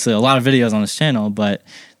obviously a lot of videos on his channel, but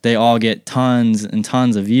they all get tons and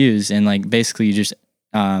tons of views. And like basically you just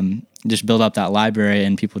build up that library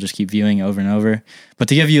and people just keep viewing it over and over. But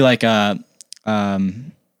to give you like a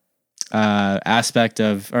aspect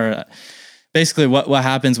of, or basically what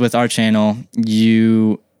happens with our channel,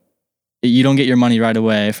 you don't get your money right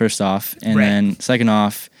away, first off. And then second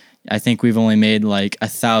off, I think we've only made like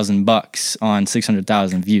 $1,000 on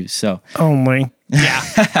 600,000 views. So only. Yeah.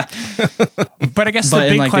 But I guess the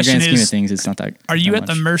big in like question the grand scheme is, of things, it's not that. Are you that at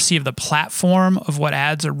much. the mercy of the platform of what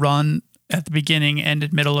ads are run at the beginning and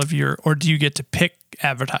in middle of or do you get to pick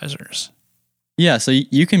advertisers? Yeah. So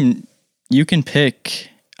you can pick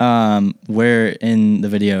where in the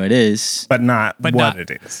video it is, but not what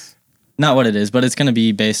it is. Not what it is, but it's going to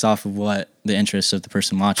be based off of what the interests of the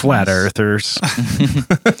person watching. Flat earthers.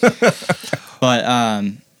 But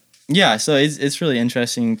yeah, so it's really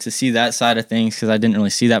interesting to see that side of things because I didn't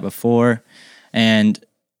really see that before, and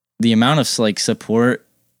the amount of like support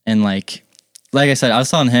and like I said, I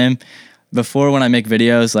was telling him before when I make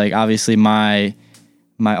videos, like obviously my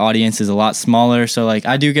audience is a lot smaller, so like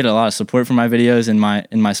I do get a lot of support from my videos in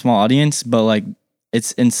my small audience, but like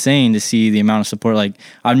it's insane to see the amount of support. Like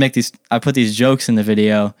I put these jokes in the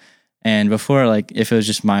video, and before, like if it was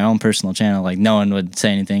just my own personal channel, like no one would say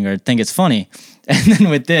anything or think it's funny. And then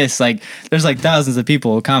with this, like there's like thousands of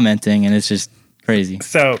people commenting, and it's just crazy.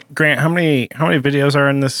 So Grant, how many videos are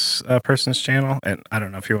in this person's channel? And I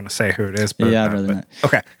don't know if you want to say who it is, but yeah, I'd rather not.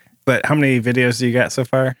 Okay, but how many videos do you got so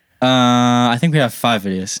far? I think we have 5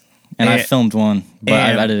 videos, and I filmed one, but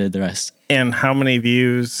I've edited the rest. And how many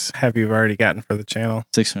views have you already gotten for the channel?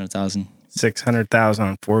 600,000. 600,000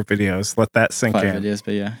 on 4 videos. Let that sink 5 in. videos,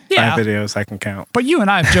 but yeah. 5 videos I can count. But you and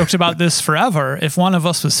I have joked about this forever. If one of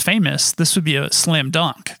us was famous, this would be a slam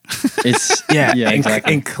dunk. It's yeah,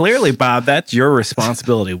 exactly. And clearly, Bob, that's your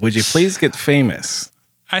responsibility. Would you please get famous?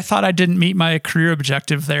 I thought I didn't meet my career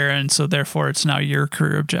objective there, and so therefore it's now your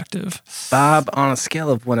career objective. Bob, on a scale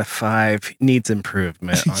of 1 to 5, needs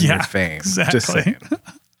improvement on your fame. Exactly. Just saying.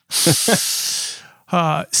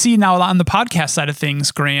 See, now on the podcast side of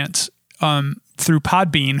things, Grant, through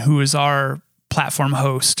Podbean, who is our platform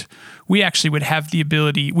host, we actually would have the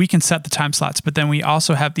ability, we can set the time slots, but then we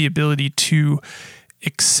also have the ability to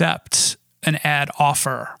accept an ad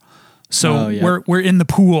offer. So we're in the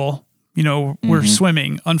pool, we're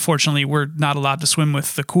swimming. Unfortunately, we're not allowed to swim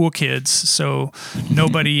with the cool kids. So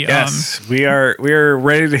nobody. Yes, we are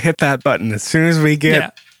ready to hit that button as soon as we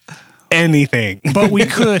get anything. But we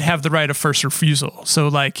could have the right of first refusal. So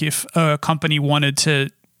like if a company wanted to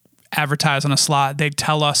advertise on a slot, they'd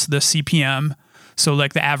tell us the CPM. So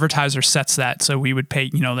like the advertiser sets that. So we would pay,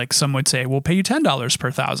 like some would say, we'll pay you $10 per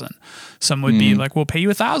 1,000. Some would be like, we'll pay you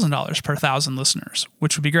 $1,000 per 1,000 listeners,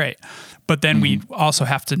 which would be great. But then we also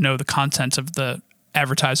have to know the content of the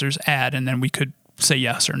advertiser's ad, and then we could say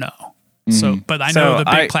yes or no. So, but I know the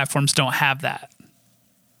big platforms don't have that.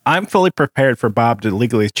 I'm fully prepared for Bob to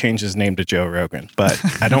legally change his name to Joe Rogan, but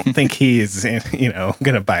I don't think he is, going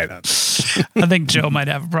to bite on this. I think Joe might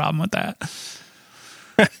have a problem with that.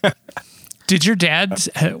 Did your dad?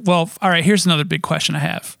 Well, all right, here's another big question I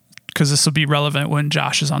have, because this will be relevant when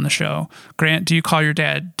Josh is on the show. Grant, do you call your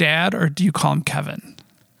dad Dad or do you call him Kevin?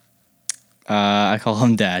 I call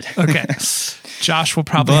him Dad. Okay. Josh will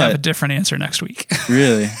probably have a different answer next week.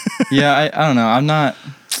 Really? Yeah, I don't know. I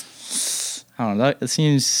don't know. It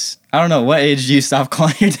seems, I don't know. What age do you stop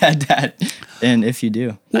calling your dad? And if you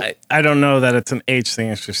do. I don't know that it's an age thing.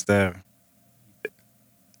 It's just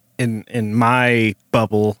in my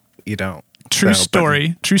bubble, you don't. True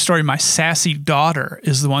story. My sassy daughter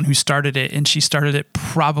is the one who started it, and she started it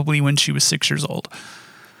probably when she was 6 years old.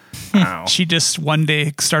 Wow. She just one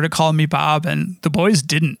day started calling me Bob, and the boys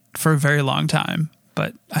didn't for a very long time.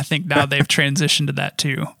 But I think now they've transitioned to that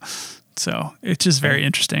too. So it's just very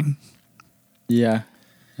interesting. Yeah,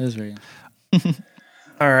 it is very interesting.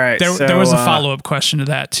 All right. There was a follow-up question to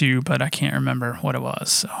that too, but I can't remember what it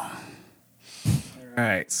was. So. All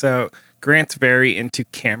right. So Grant's very into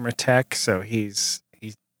camera tech. So he's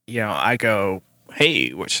I go,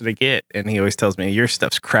 hey, what should I get? And he always tells me, your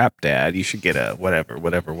stuff's crap, Dad. You should get a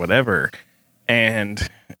whatever. And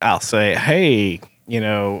I'll say, hey,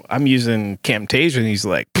 I'm using Camtasia. And he's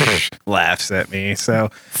like, laughs at me. So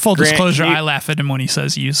full disclosure, I laugh at him when he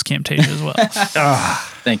says use Camtasia as well.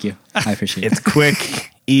 Thank you. I appreciate it. It's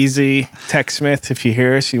quick, easy. TechSmith, if you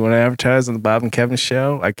hear us, you want to advertise on the Bob and Kevin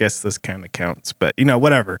show, I guess this kind of counts. But,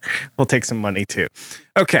 whatever. We'll take some money too.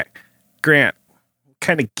 Okay. Grant, what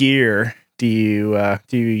kind of gear do you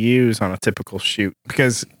use on a typical shoot?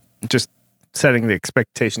 Because just setting the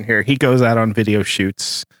expectation here, he goes out on video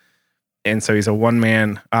shoots, and so he's a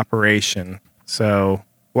one-man operation. So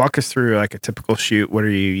walk us through like a typical shoot. What are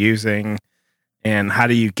you using, and how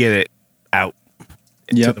do you get it out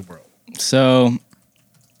into the world? So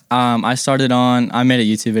I made a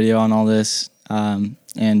YouTube video on all this,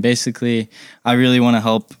 and basically I really want to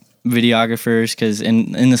help videographers because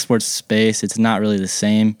in the sports space, it's not really the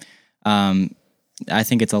same. I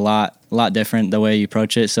think it's a lot different the way you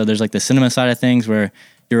approach it. So there's like the cinema side of things where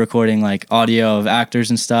you're recording like audio of actors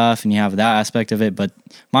and stuff, and you have that aspect of it. But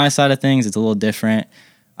my side of things, it's a little different.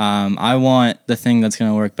 I want the thing that's going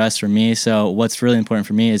to work best for me. So what's really important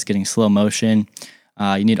for me is getting slow motion.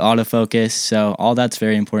 You need autofocus. So all that's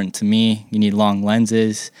very important to me. You need long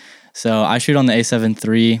lenses. So I shoot on the A7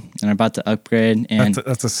 III, and I'm about to upgrade. And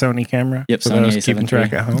that's a Sony camera. Yep, for Sony those A7 keeping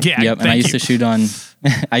track III. at home. Yeah, yep. And I used to shoot on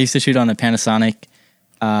a Panasonic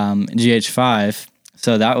GH5.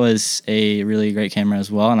 So that was a really great camera as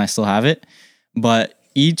well, and I still have it. But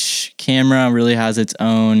each camera really has its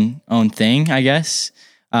own thing, I guess,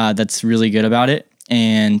 that's really good about it.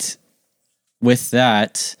 And with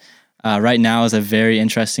that, right now is a very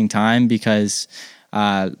interesting time because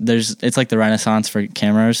it's like the renaissance for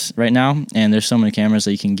cameras right now, and there's so many cameras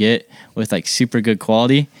that you can get with like super good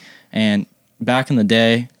quality. And back in the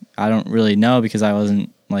day, I don't really know because I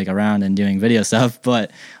wasn't like around and doing video stuff, but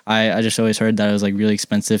I just always heard that it was like really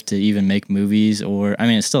expensive to even make movies, or I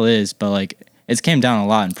mean it still is, but like it's came down a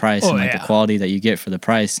lot in price, and like the quality that you get for the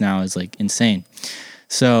price now is like insane.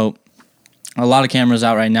 So a lot of cameras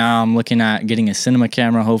out right now. I'm looking at getting a cinema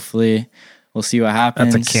camera, hopefully. We'll see what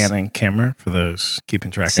happens. That's a Canon camera for those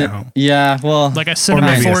keeping track at home. Yeah, well, like a Cinema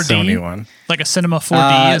 4D, a Sony one. Like a Cinema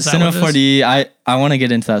 4D. Is that Cinema what it is? 4D. I want to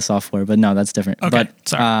get into that software, but no, that's different. Okay, but,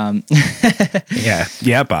 sorry.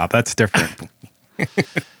 Yeah, Bob, that's different.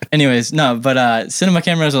 Anyways, no, but cinema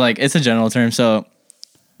cameras are like, it's a general term. So,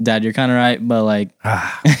 Dad, you're kind of right, but like,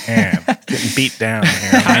 man, getting beat down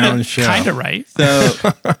here on my own show. Kind of right.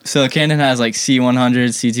 So Canon has like C100,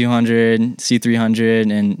 C200,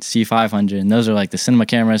 C300, and C500, and those are like the cinema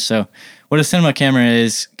cameras. So what a cinema camera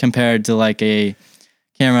is compared to like a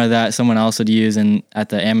camera that someone else would use and at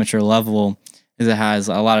the amateur level is it has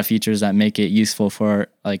a lot of features that make it useful for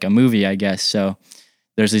like a movie, I guess. So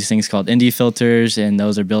there's these things called ND filters, and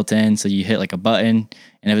those are built in. So you hit like a button,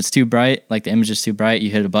 and if it's too bright, like the image is too bright,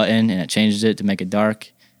 you hit a button and it changes it to make it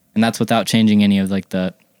dark. And that's without changing any of like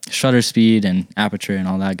the shutter speed and aperture and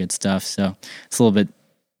all that good stuff. So it's a little bit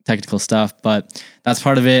technical stuff, but that's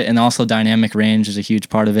part of it. And also dynamic range is a huge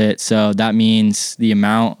part of it. So that means the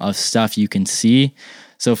amount of stuff you can see.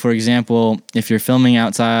 So for example, if you're filming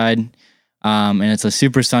outside and it's a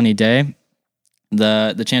super sunny day,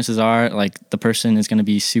 the chances are like the person is going to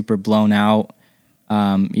be super blown out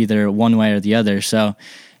either one way or the other. So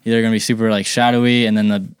either going to be super like shadowy, and then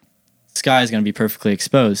the sky is going to be perfectly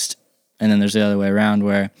exposed. And then there's the other way around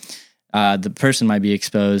where the person might be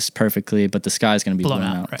exposed perfectly, but the sky is going to be blown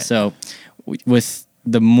out. Right. So with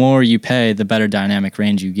the more you pay, the better dynamic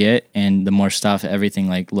range you get, and the more stuff, everything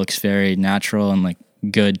like looks very natural and like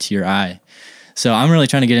good to your eye. So I'm really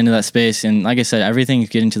trying to get into that space. And like I said, everything is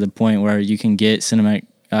getting to the point where you can get cinema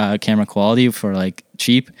camera quality for like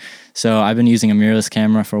cheap. So I've been using a mirrorless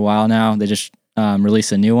camera for a while now. They just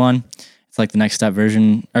released a new one. It's like the next step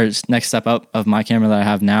version or next step up of my camera that I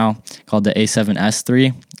have now, called the A7S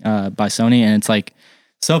III by Sony, and it's like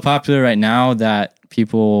so popular right now that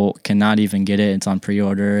people cannot even get it. It's on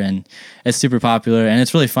pre-order and it's super popular. And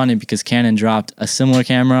it's really funny because Canon dropped a similar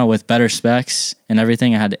camera with better specs and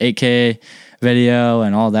everything. It had 8K video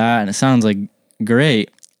and all that, and it sounds like great.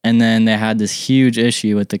 And then they had this huge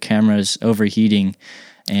issue with the cameras overheating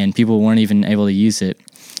and people weren't even able to use it.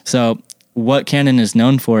 So what Canon is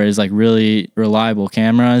known for is like really reliable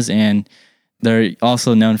cameras, and they're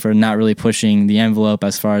also known for not really pushing the envelope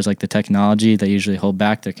as far as like the technology. They usually hold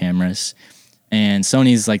back their cameras. And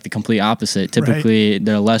Sony's like the complete opposite. Typically,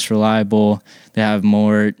 they're less reliable. They have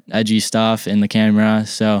more edgy stuff in the camera.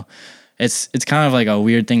 So it's kind of like a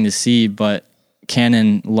weird thing to see, but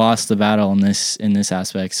Canon lost the battle in this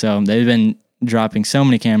aspect. So they've been dropping so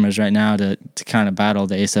many cameras right now to kind of battle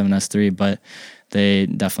the A7S III, but they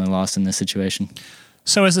definitely lost in this situation.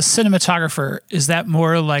 So as a cinematographer, is that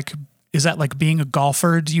like being a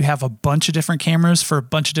golfer? Do you have a bunch of different cameras for a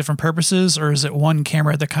bunch of different purposes, or is it one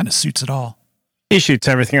camera that kind of suits it all? He shoots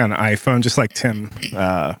everything on an iPhone, just like Tim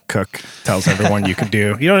Cook tells everyone you can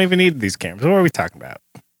do. You don't even need these cameras. What are we talking about?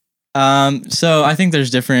 So I think there's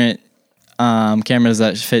different cameras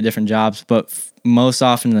that fit different jobs, but most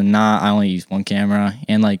often than not, I only use one camera.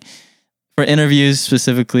 And like for interviews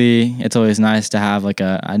specifically, it's always nice to have like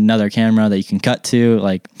another camera that you can cut to.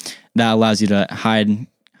 Like that allows you to hide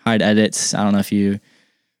edits. I don't know if you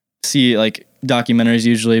see like documentaries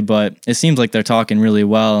usually, but it seems like they're talking really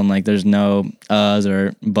well and like there's no uhs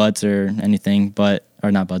or buts or anything,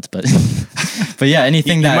 or not buts, but but yeah,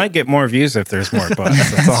 anything you that might get more views if there's more buts.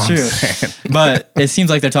 That's all I'm saying. But it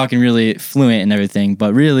seems like they're talking really fluent and everything,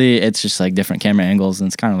 but really it's just like different camera angles, and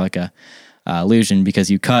it's kind of like a illusion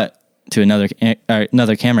because you cut to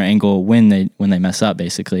another camera angle when they mess up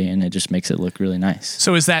basically, and it just makes it look really nice.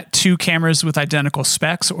 So is that two cameras with identical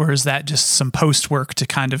specs, or is that just some post work to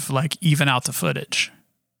kind of like even out the footage?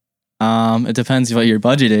 It depends what your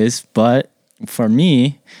budget is, but for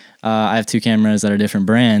me, I have two cameras that are different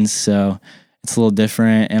brands, so it's a little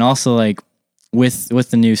different. And also like with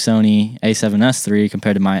the new Sony A7S III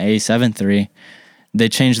compared to my A7 III, they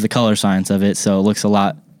changed the color science of it, so it looks a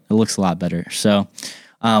lot better. So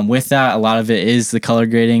with that, a lot of it is the color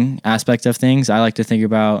grading aspect of things. I like to think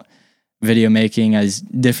about video making as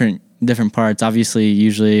different parts. Obviously,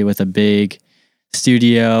 usually with a big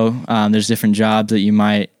studio, there's different jobs that you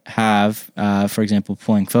might have. For example,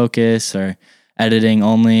 pulling focus or editing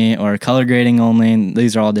only or color grading only. And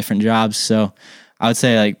these are all different jobs. So I would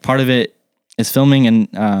say like part of it is filming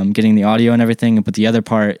and getting the audio and everything. But the other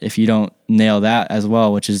part, if you don't nail that as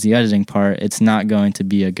well, which is the editing part, it's not going to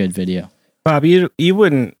be a good video. Bob, you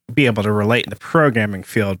wouldn't be able to relate in the programming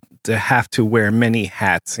field to have to wear many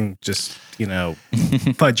hats and just,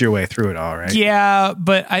 fudge your way through it all, right? Yeah,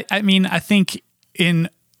 but I mean, I think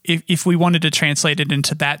if we wanted to translate it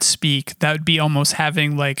into that speak, that would be almost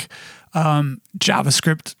having like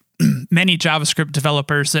JavaScript, many JavaScript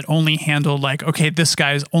developers that only handle like, okay, this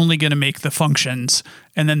guy is only going to make the functions,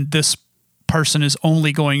 and then this person is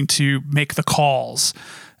only going to make the calls.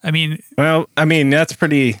 That's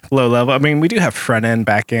pretty low level. I mean, we do have front end,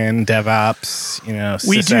 back end, DevOps,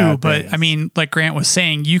 we do, but I mean, like Grant was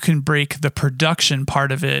saying, you can break the production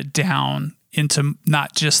part of it down into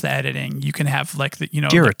not just the editing. You can have like the,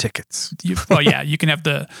 Jira tickets. You can have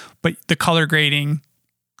the color grading,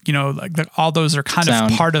 all those are kind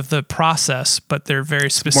of part of the process, but they're very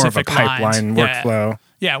specific more of a pipeline workflow.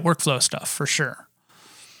 Yeah, workflow stuff for sure.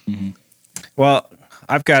 Mm-hmm. Well,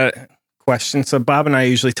 I've got question. So Bob and I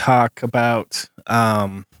usually talk about,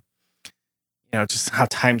 just how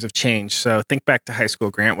times have changed. So think back to high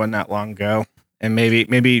school, Grant, wasn't that long ago. And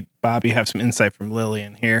maybe Bob, you have some insight from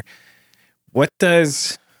Lillian here. What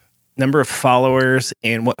does number of followers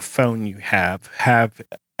and what phone you have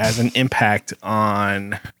as an impact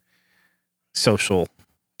on social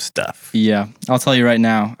stuff? Yeah, I'll tell you right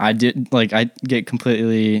now. I get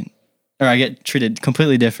treated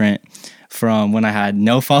completely different from when I had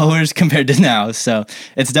no followers compared to now. So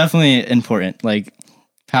it's definitely important. Like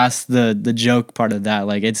past the joke part of that,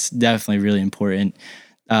 like it's definitely really important.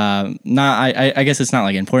 I guess it's not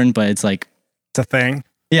like important, but it's like it's a thing.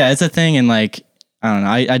 Yeah, it's a thing, and like I don't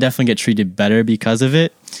know. I definitely get treated better because of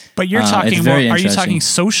it. But you're talking more, are you talking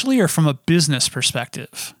socially or from a business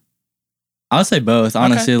perspective? I'll say both,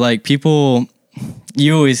 honestly. Okay. Like people,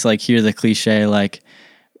 you always like hear the cliche like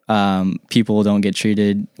people don't get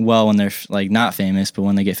treated well when they're like not famous, but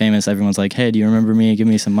when they get famous, everyone's like, hey, do you remember me? Give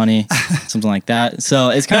me some money, something like that. So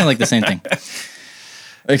it's kind of like the same thing,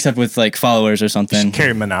 except with like followers or something. Just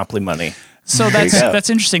carry Monopoly money. So that's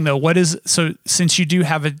interesting though. So since you do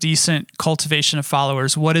have a decent cultivation of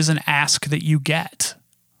followers, what is an ask that you get?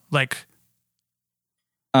 Like,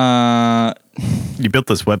 you built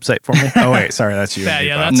this website for me? Oh wait, sorry, that's you.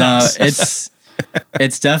 That's us.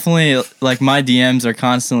 It's definitely like my DMs are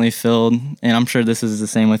constantly filled, and I'm sure this is the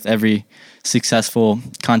same with every successful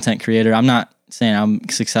content creator. I'm not saying I'm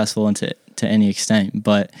successful to any extent,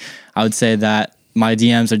 but I would say that my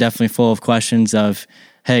DMs are definitely full of questions of,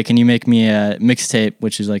 hey, can you make me a mixtape,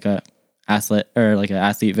 which is like a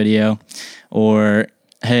athlete video, or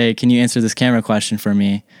hey, can you answer this camera question for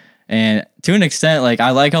me? And to an extent, like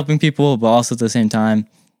I like helping people, but also at the same time,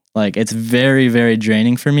 like it's very, very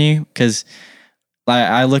draining for me because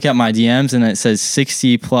I look at my DMs and it says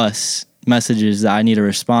 60 plus messages that I need to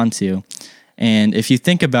respond to. And if you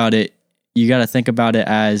think about it, you got to think about it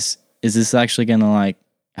as, is this actually going to like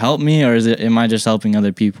help me, or am I just helping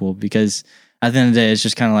other people? Because at the end of the day, it's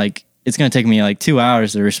just kind of like, it's going to take me like 2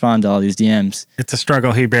 hours to respond to all these DMs. It's a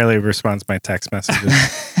struggle. He barely responds to my text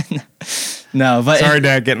messages. No, but sorry,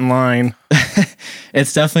 Dad, get in line.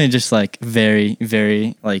 It's definitely just like very,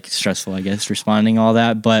 very like stressful, I guess, responding all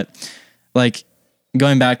that. But like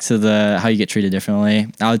going back to how you get treated differently,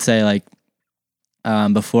 I would say like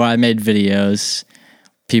before I made videos,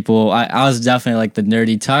 I was definitely like the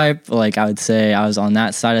nerdy type. Like I would say I was on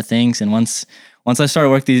that side of things. And once I started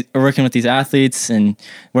working with these athletes and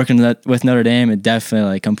working with Notre Dame, it definitely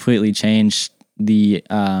like completely changed the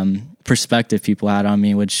perspective people had on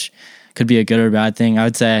me, which could be a good or bad thing. I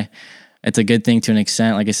would say it's a good thing to an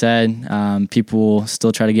extent. Like I said, people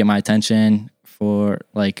still try to get my attention for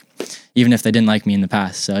like, even if they didn't like me in the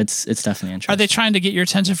past. So it's definitely interesting. Are they trying to get your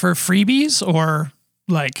attention for freebies, or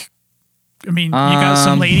like, I mean, you got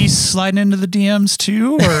some ladies sliding into the DMs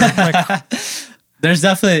too, or like? There's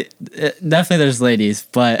definitely there's ladies,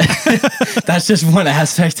 but that's just one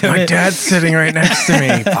aspect of it. My dad's sitting right next to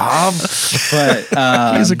me, Bob.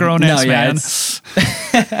 But he's a grown ass man.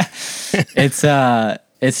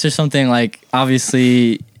 It's just something like,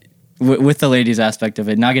 obviously with the ladies aspect of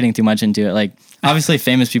it, not getting too much into it. Like obviously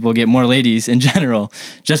famous people get more ladies in general,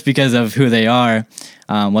 just because of who they are,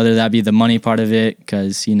 whether that be the money part of it,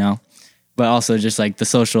 because but also just like the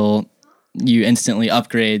social. You instantly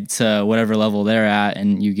upgrade to whatever level they're at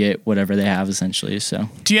and you get whatever they have essentially. So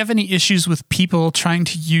do you have any issues with people trying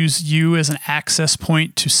to use you as an access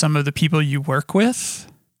point to some of the people you work with?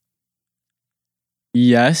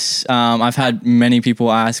 Yes. I've had many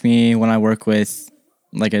people ask me when I work with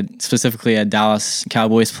like specifically a Dallas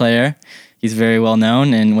Cowboys player. He's very well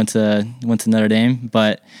known and went to Notre Dame,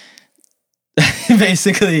 but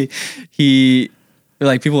basically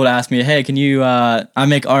people would ask me, hey, can you, I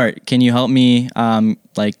make art. Can you help me?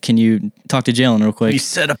 Can you talk to Jalen real quick? Can you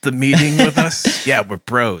set up the meeting with us? Yeah, we're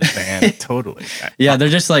bros, man. Totally. Yeah, they're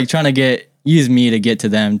just like trying to use me to get to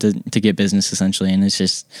them to get business essentially. And it's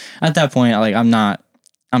just at that point, like I'm not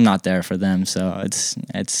there for them. So it's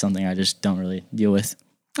something I just don't really deal with.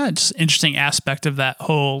 Just interesting aspect of that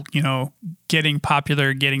whole, getting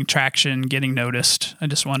popular, getting traction, getting noticed. I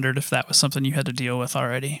just wondered if that was something you had to deal with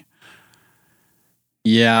already.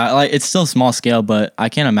 Yeah, like it's still small scale, but I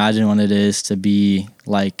can't imagine what it is to be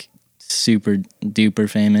like super duper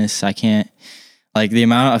famous. I can't, like the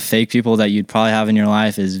amount of fake people that you'd probably have in your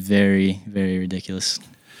life is very, very ridiculous.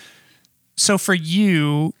 So for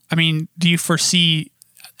you, I mean, do you foresee,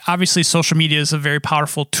 obviously social media is a very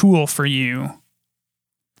powerful tool for you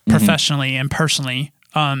professionally and personally.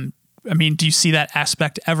 I mean, do you see that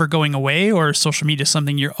aspect ever going away, or is social media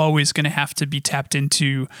something you're always going to have to be tapped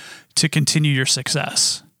into to continue your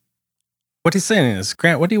success? What he's saying is,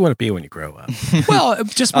 Grant, what do you want to be when you grow up? Well,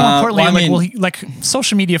 just more importantly, like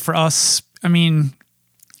social media for us, I mean,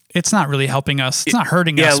 it's not really helping us. It's not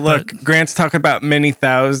hurting us. Yeah, look, Grant's talking about many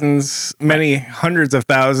hundreds of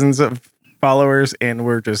thousands of followers, and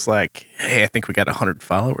we're just like, hey, I think we got 100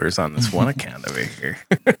 followers on this one account over here.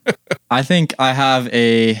 I think I have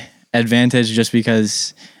a advantage just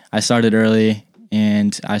because I started early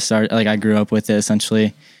and I grew up with it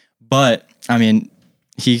essentially. But I mean,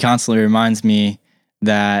 he constantly reminds me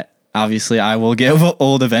that obviously I will get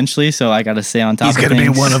old eventually, so I got to stay on top of things. He's going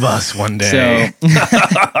to be one of us one day. So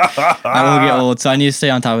I will get old, so I need to stay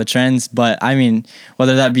on top of trends. But I mean,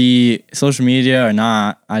 whether that be social media or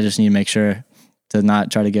not, I just need to make sure to not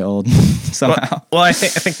try to get old somehow. Well, I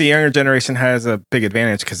think the younger generation has a big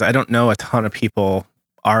advantage because I don't know a ton of people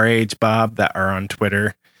our age, Bob, that are on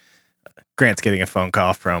Twitter. Grant's getting a phone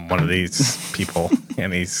call from one of these people,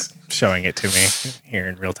 and he's showing it to me here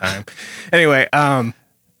in real time. Anyway,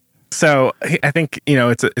 so I think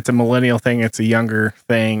it's a millennial thing. It's a younger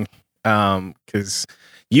thing because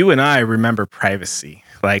you and I remember privacy,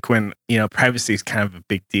 like when, privacy is kind of a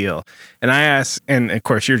big deal. And I asked, and of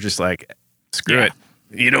course you're just like, screw it.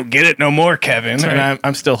 You don't get it no more, Kevin. That's right. And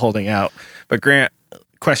I'm still holding out. But Grant,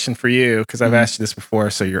 question for you, because I've asked you this before,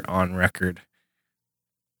 so you're on record.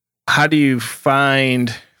 How do you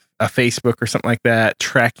find a Facebook or something like that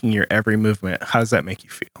tracking your every movement? How does that make you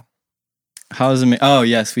feel? How does it make? Oh,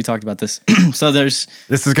 yes, we talked about this. So this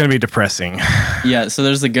is going to be depressing. Yeah, so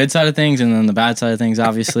there's the good side of things and then the bad side of things,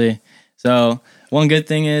 obviously. So one good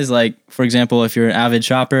thing is, like, for example, if you're an avid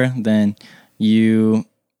shopper, then you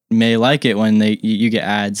may like it when you get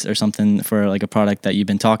ads or something for like a product that you've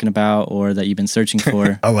been talking about or that you've been searching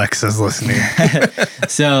for. Alexa's listening.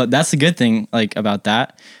 So that's the good thing, like, about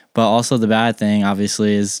that. But also the bad thing,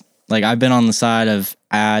 obviously, is like I've been on the side of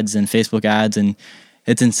ads and Facebook ads, and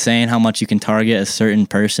it's insane how much you can target a certain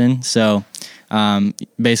person. So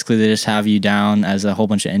basically they just have you down as a whole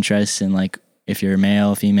bunch of interests in, like, if you're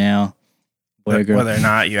male, female, boy or girl. Whether or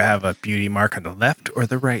not you have a beauty mark on the left or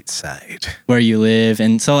the right side. Where you live.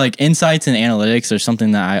 And so, like, insights and analytics are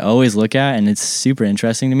something that I always look at, and it's super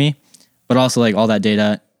interesting to me. But also, like, all that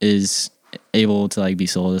data is able to, like, be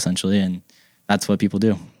sold, essentially, and that's what people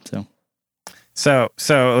do. So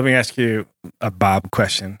let me ask you a Bob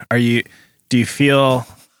question. Do you feel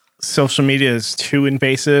social media is too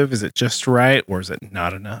invasive? Is it just right, or is it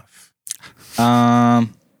not enough? I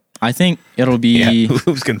think it'll be. Yeah,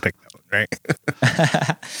 who's gonna pick that one,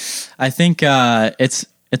 right? I think it's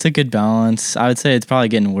a good balance. I would say it's probably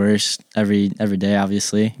getting worse every day,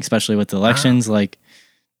 obviously, especially with the elections. Like,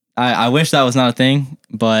 I wish that was not a thing,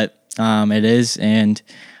 but it is, and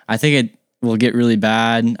I think it will get really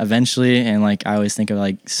bad eventually. And, like, I always think of,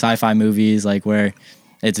 like, sci-fi movies, like, where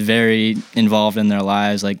it's very involved in their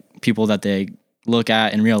lives, like people that they look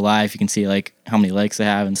at in real life. You can see, like, how many likes they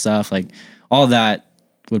have and stuff. Like, all that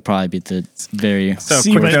would probably be the very. So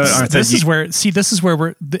this is where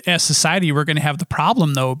we're as society we're going to have the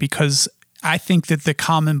problem, though, because I think that the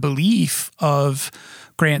common belief of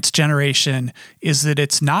Grant's generation is that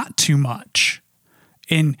it's not too much.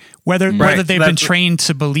 And whether they've been trained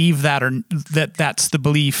to believe that or that's the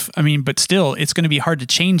belief, I mean, but still, it's going to be hard to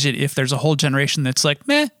change it if there's a whole generation that's like,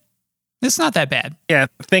 meh, it's not that bad. Yeah,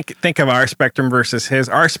 think of our spectrum versus his.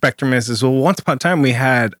 Our spectrum is well, once upon a time we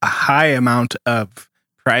had a high amount of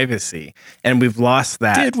privacy, and we've lost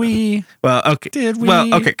that. Did we? Well, okay. Did we?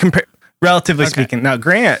 Well, okay. Relatively speaking, now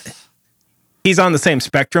Grant, he's on the same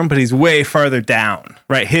spectrum, but he's way farther down.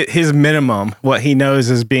 Right, his minimum, what he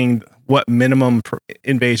knows as being what minimum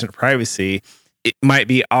invasion of privacy, it might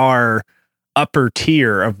be our upper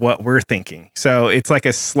tier of what we're thinking. So it's like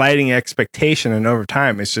a sliding expectation, and over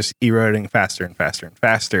time it's just eroding faster and faster and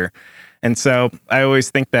faster. And so I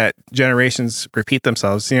always think that generations repeat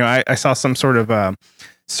themselves. I saw some sort of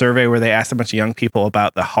survey where they asked a bunch of young people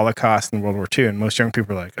about the Holocaust and World War II, and most young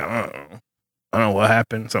people are like, I don't know what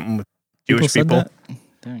happened, something with Jewish people.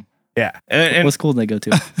 Dang. Yeah. And what school did they go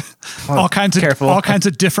to? all kinds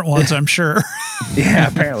of different ones, I'm sure. Yeah,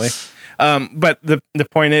 apparently. But the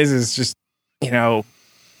point is just,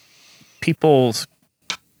 people's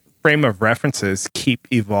frame of references keep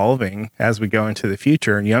evolving as we go into the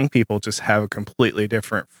future, and young people just have a completely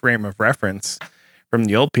different frame of reference from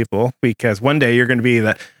the old people, because one day you're going to be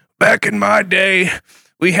back in my day,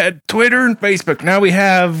 we had Twitter and Facebook. Now we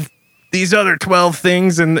have these other 12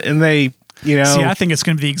 things, and they, See, I think it's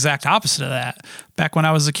going to be the exact opposite of that. Back when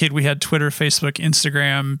I was a kid, we had Twitter, Facebook,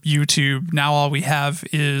 Instagram, YouTube. Now all we have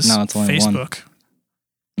is Facebook.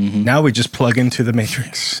 Mm-hmm. Now we just plug into the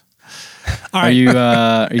Matrix. All right.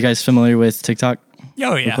 Are you guys familiar with TikTok?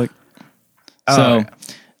 Oh, yeah. So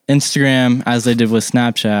Instagram, as they did with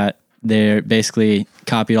Snapchat, they basically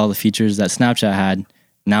copied all the features that Snapchat had.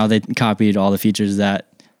 Now they copied all the features that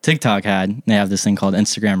TikTok had. They have this thing called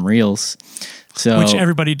Instagram Reels. So which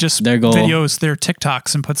everybody just videos their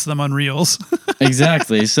TikToks and puts them on Reels.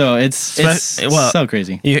 Exactly. So it's so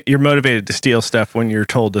crazy. You're motivated to steal stuff when you're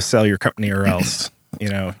told to sell your company, or else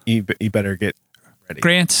you better get ready.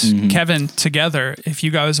 Grant, Kevin, together, if you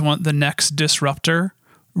guys want the next disruptor,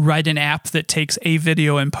 write an app that takes a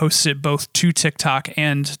video and posts it both to TikTok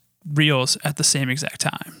and Reels at the same exact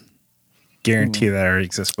time. Guarantee that already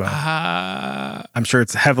exists. Well, I'm sure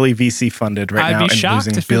it's heavily VC funded right now and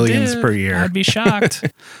losing billions per year. I'd be shocked.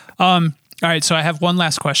 All right, so I have one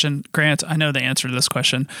last question. Grant, I know the answer to this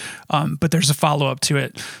question, but there's a follow-up to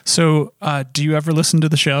it. So do you ever listen to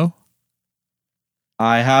the show?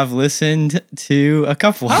 I have listened to a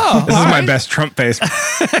couple. Oh, this is my best Trump face.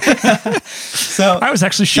 So I was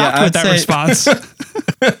actually shocked with that response.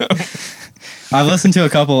 I've listened to a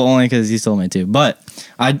couple only because you told me to. But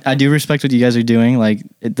I do respect what you guys are doing, like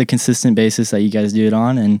the consistent basis that you guys do it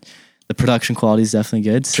on, and the production quality is definitely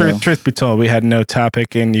good. So. Truth be told, we had no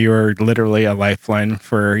topic, and you were literally a lifeline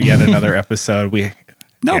for yet another episode.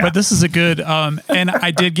 But this is a good, and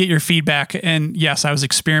I did get your feedback, and yes, I was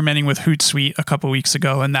experimenting with Hootsuite a couple weeks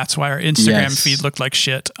ago, and that's why our Instagram feed looked like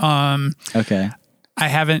shit. Okay. I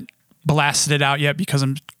haven't blasted it out yet because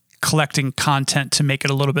I'm collecting content to make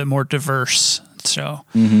it a little bit more diverse. So,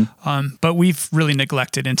 but we've really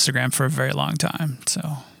neglected Instagram for a very long time. So,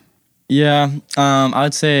 yeah, I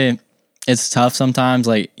would say it's tough sometimes.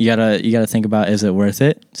 Like you gotta think about, is it worth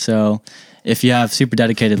it? So if you have super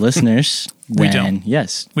dedicated listeners, we then don't.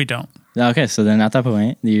 Yes, we don't. Okay, so then at that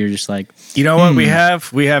point, you're just like, you know what we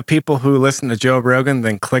have? We have people who listen to Joe Rogan,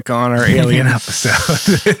 then click on our alien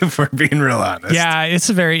episode. If we're being real honest. Yeah, it's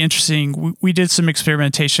a very interesting. We did some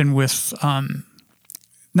experimentation with,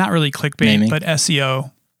 not really clickbait, naming. But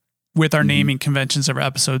SEO with our naming conventions of our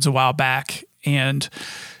episodes a while back, and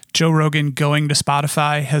Joe Rogan going to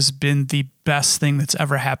Spotify has been the best thing that's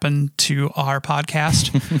ever happened to our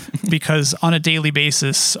podcast because on a daily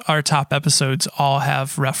basis, our top episodes all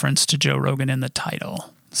have reference to Joe Rogan in the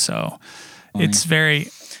title. So it's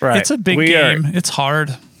it's a big game. It's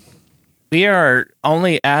hard. We are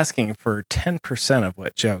only asking for 10% of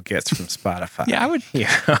what Joe gets from Spotify. Yeah, I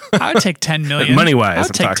would take 10 million. Money-wise, I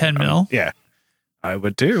would take 10 mil. Yeah, I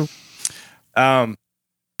would too.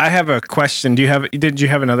 I have a question. Did you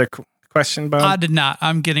have another question, Bob? I did not.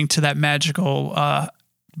 I'm getting to that magical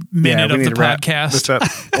minute of the podcast.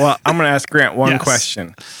 Well, I'm going to ask Grant one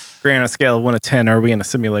question. Grant, on a scale of 1 to 10, are we in a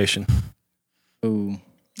simulation? Ooh,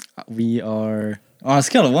 we are on a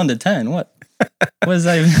scale of 1 to 10. What is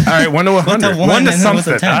that even? All right, 1 to 100. 1 to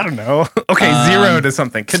something. I don't know. Okay, 0 to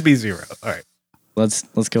something. Could be 0. All right. Let's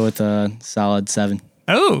go with a solid 7.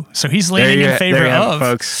 Oh, so he's leaning in favor of.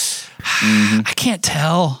 Folks. I can't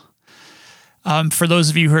tell. For those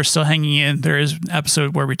of you who are still hanging in, there is an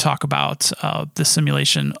episode where we talk about the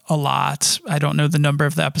simulation a lot. I don't know the number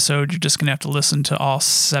of the episode. You're just going to have to listen to all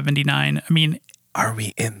 79. I mean, are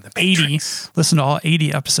we in the Matrix? 80? Listen to all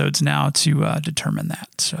 80 episodes now to determine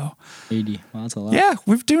that. So 80. Wow, that's a lot. Yeah,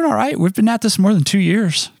 we're doing all right. We've been at this more than 2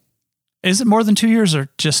 years. Is it more than 2 years or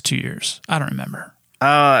just 2 years? I don't remember.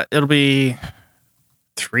 It'll be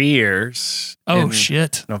 3 years. Oh,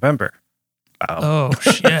 shit. November. Oh,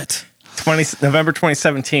 shit. November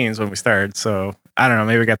 2017 is when we started. So I don't know.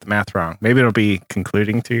 Maybe I got the math wrong. Maybe it'll be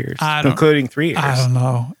concluding 2 years. Concluding 3 years. I don't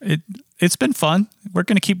know. It's been fun. We're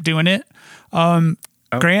going to keep doing it.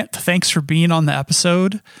 Grant, thanks for being on the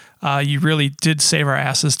episode. You really did save our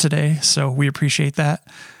asses today. So we appreciate that.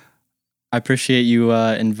 I appreciate you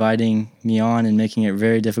inviting me on and making it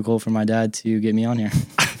very difficult for my dad to get me on here.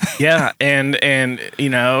 Yeah, and you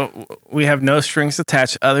know, we have no strings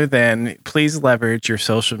attached other than please leverage your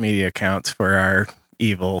social media accounts for our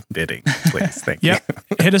evil bidding, please. Thank you.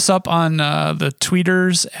 Hit us up on the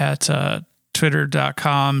tweeters at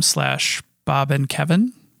twitter.com/Bob and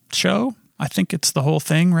Kevin show. I think it's the whole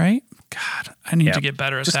thing, right? God, I need to get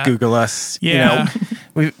better at that. Just Google us. Yeah.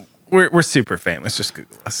 You know, we're super famous. Just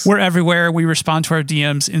Google us. We're everywhere. We respond to our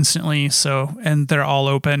DMs instantly. So, and they're all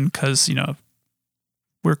open because, you know,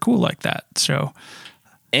 we're cool like that. So,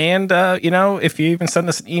 and you know, if you even send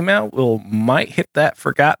us an email, we'll might hit that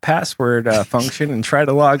forgot password function and try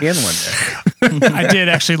to log in one day. I did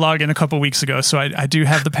actually log in a couple weeks ago, so I do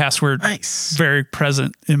have the password very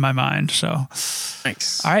present in my mind. So,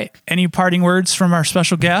 nice. All right. Any parting words from our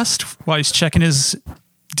special guest while he's checking his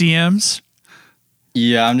DMs?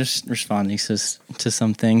 Yeah, I'm just responding to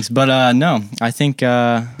some things, but no, I think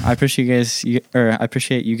I appreciate you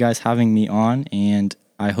guys having me on, and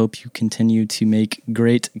I hope you continue to make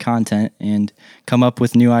great content and come up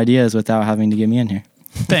with new ideas without having to get me in here.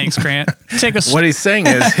 Thanks, Grant. Take us. What he's saying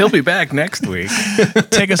is he'll be back next week.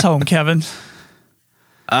 Take us home, Kevin.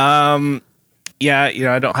 Yeah, you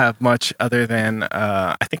know, I don't have much other than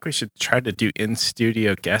I think we should try to do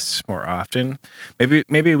in-studio guests more often.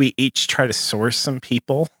 Maybe we each try to source some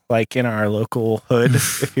people, like in our local hood,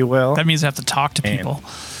 if you will. That means I have to talk to people.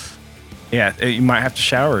 Yeah, you might have to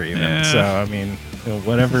shower even. Yeah. So, I mean,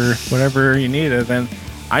 whatever you need. And then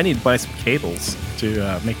I need to buy some cables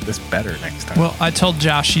to make this better next time. Well, I told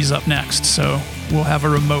Josh he's up next, so we'll have a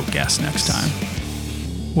remote guest next time.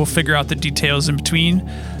 We'll figure out the details in between.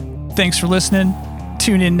 Thanks for listening.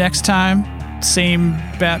 Tune in next time. Same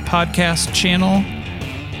Bat Podcast channel.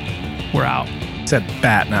 We're out. It said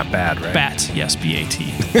bat, not bad, right? Bat, yes,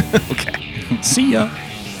 B-A-T. Okay. See ya.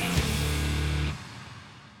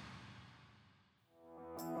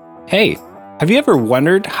 Hey, have you ever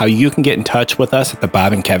wondered how you can get in touch with us at the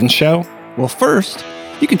Bob and Kevin Show? Well, first,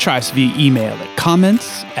 you can try us via email at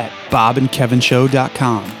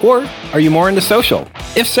comments@bobandkevinshow.com. Or are you more into social?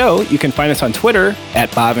 If so, you can find us on Twitter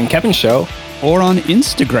at Bob and Kevin Show. Or on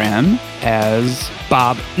Instagram as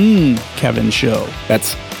Bob Kevin Show.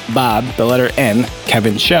 That's Bob, the letter N,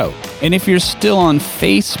 Kevin Show. And if you're still on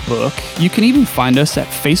Facebook, you can even find us at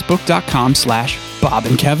facebook.com/Bob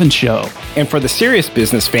and Kevin Show. And for the serious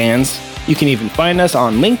business fans, you can even find us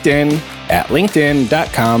on LinkedIn at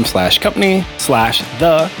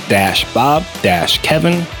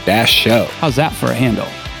linkedin.com/company/the-Bob-Kevin-Show. How's that for a handle?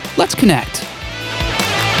 Let's connect.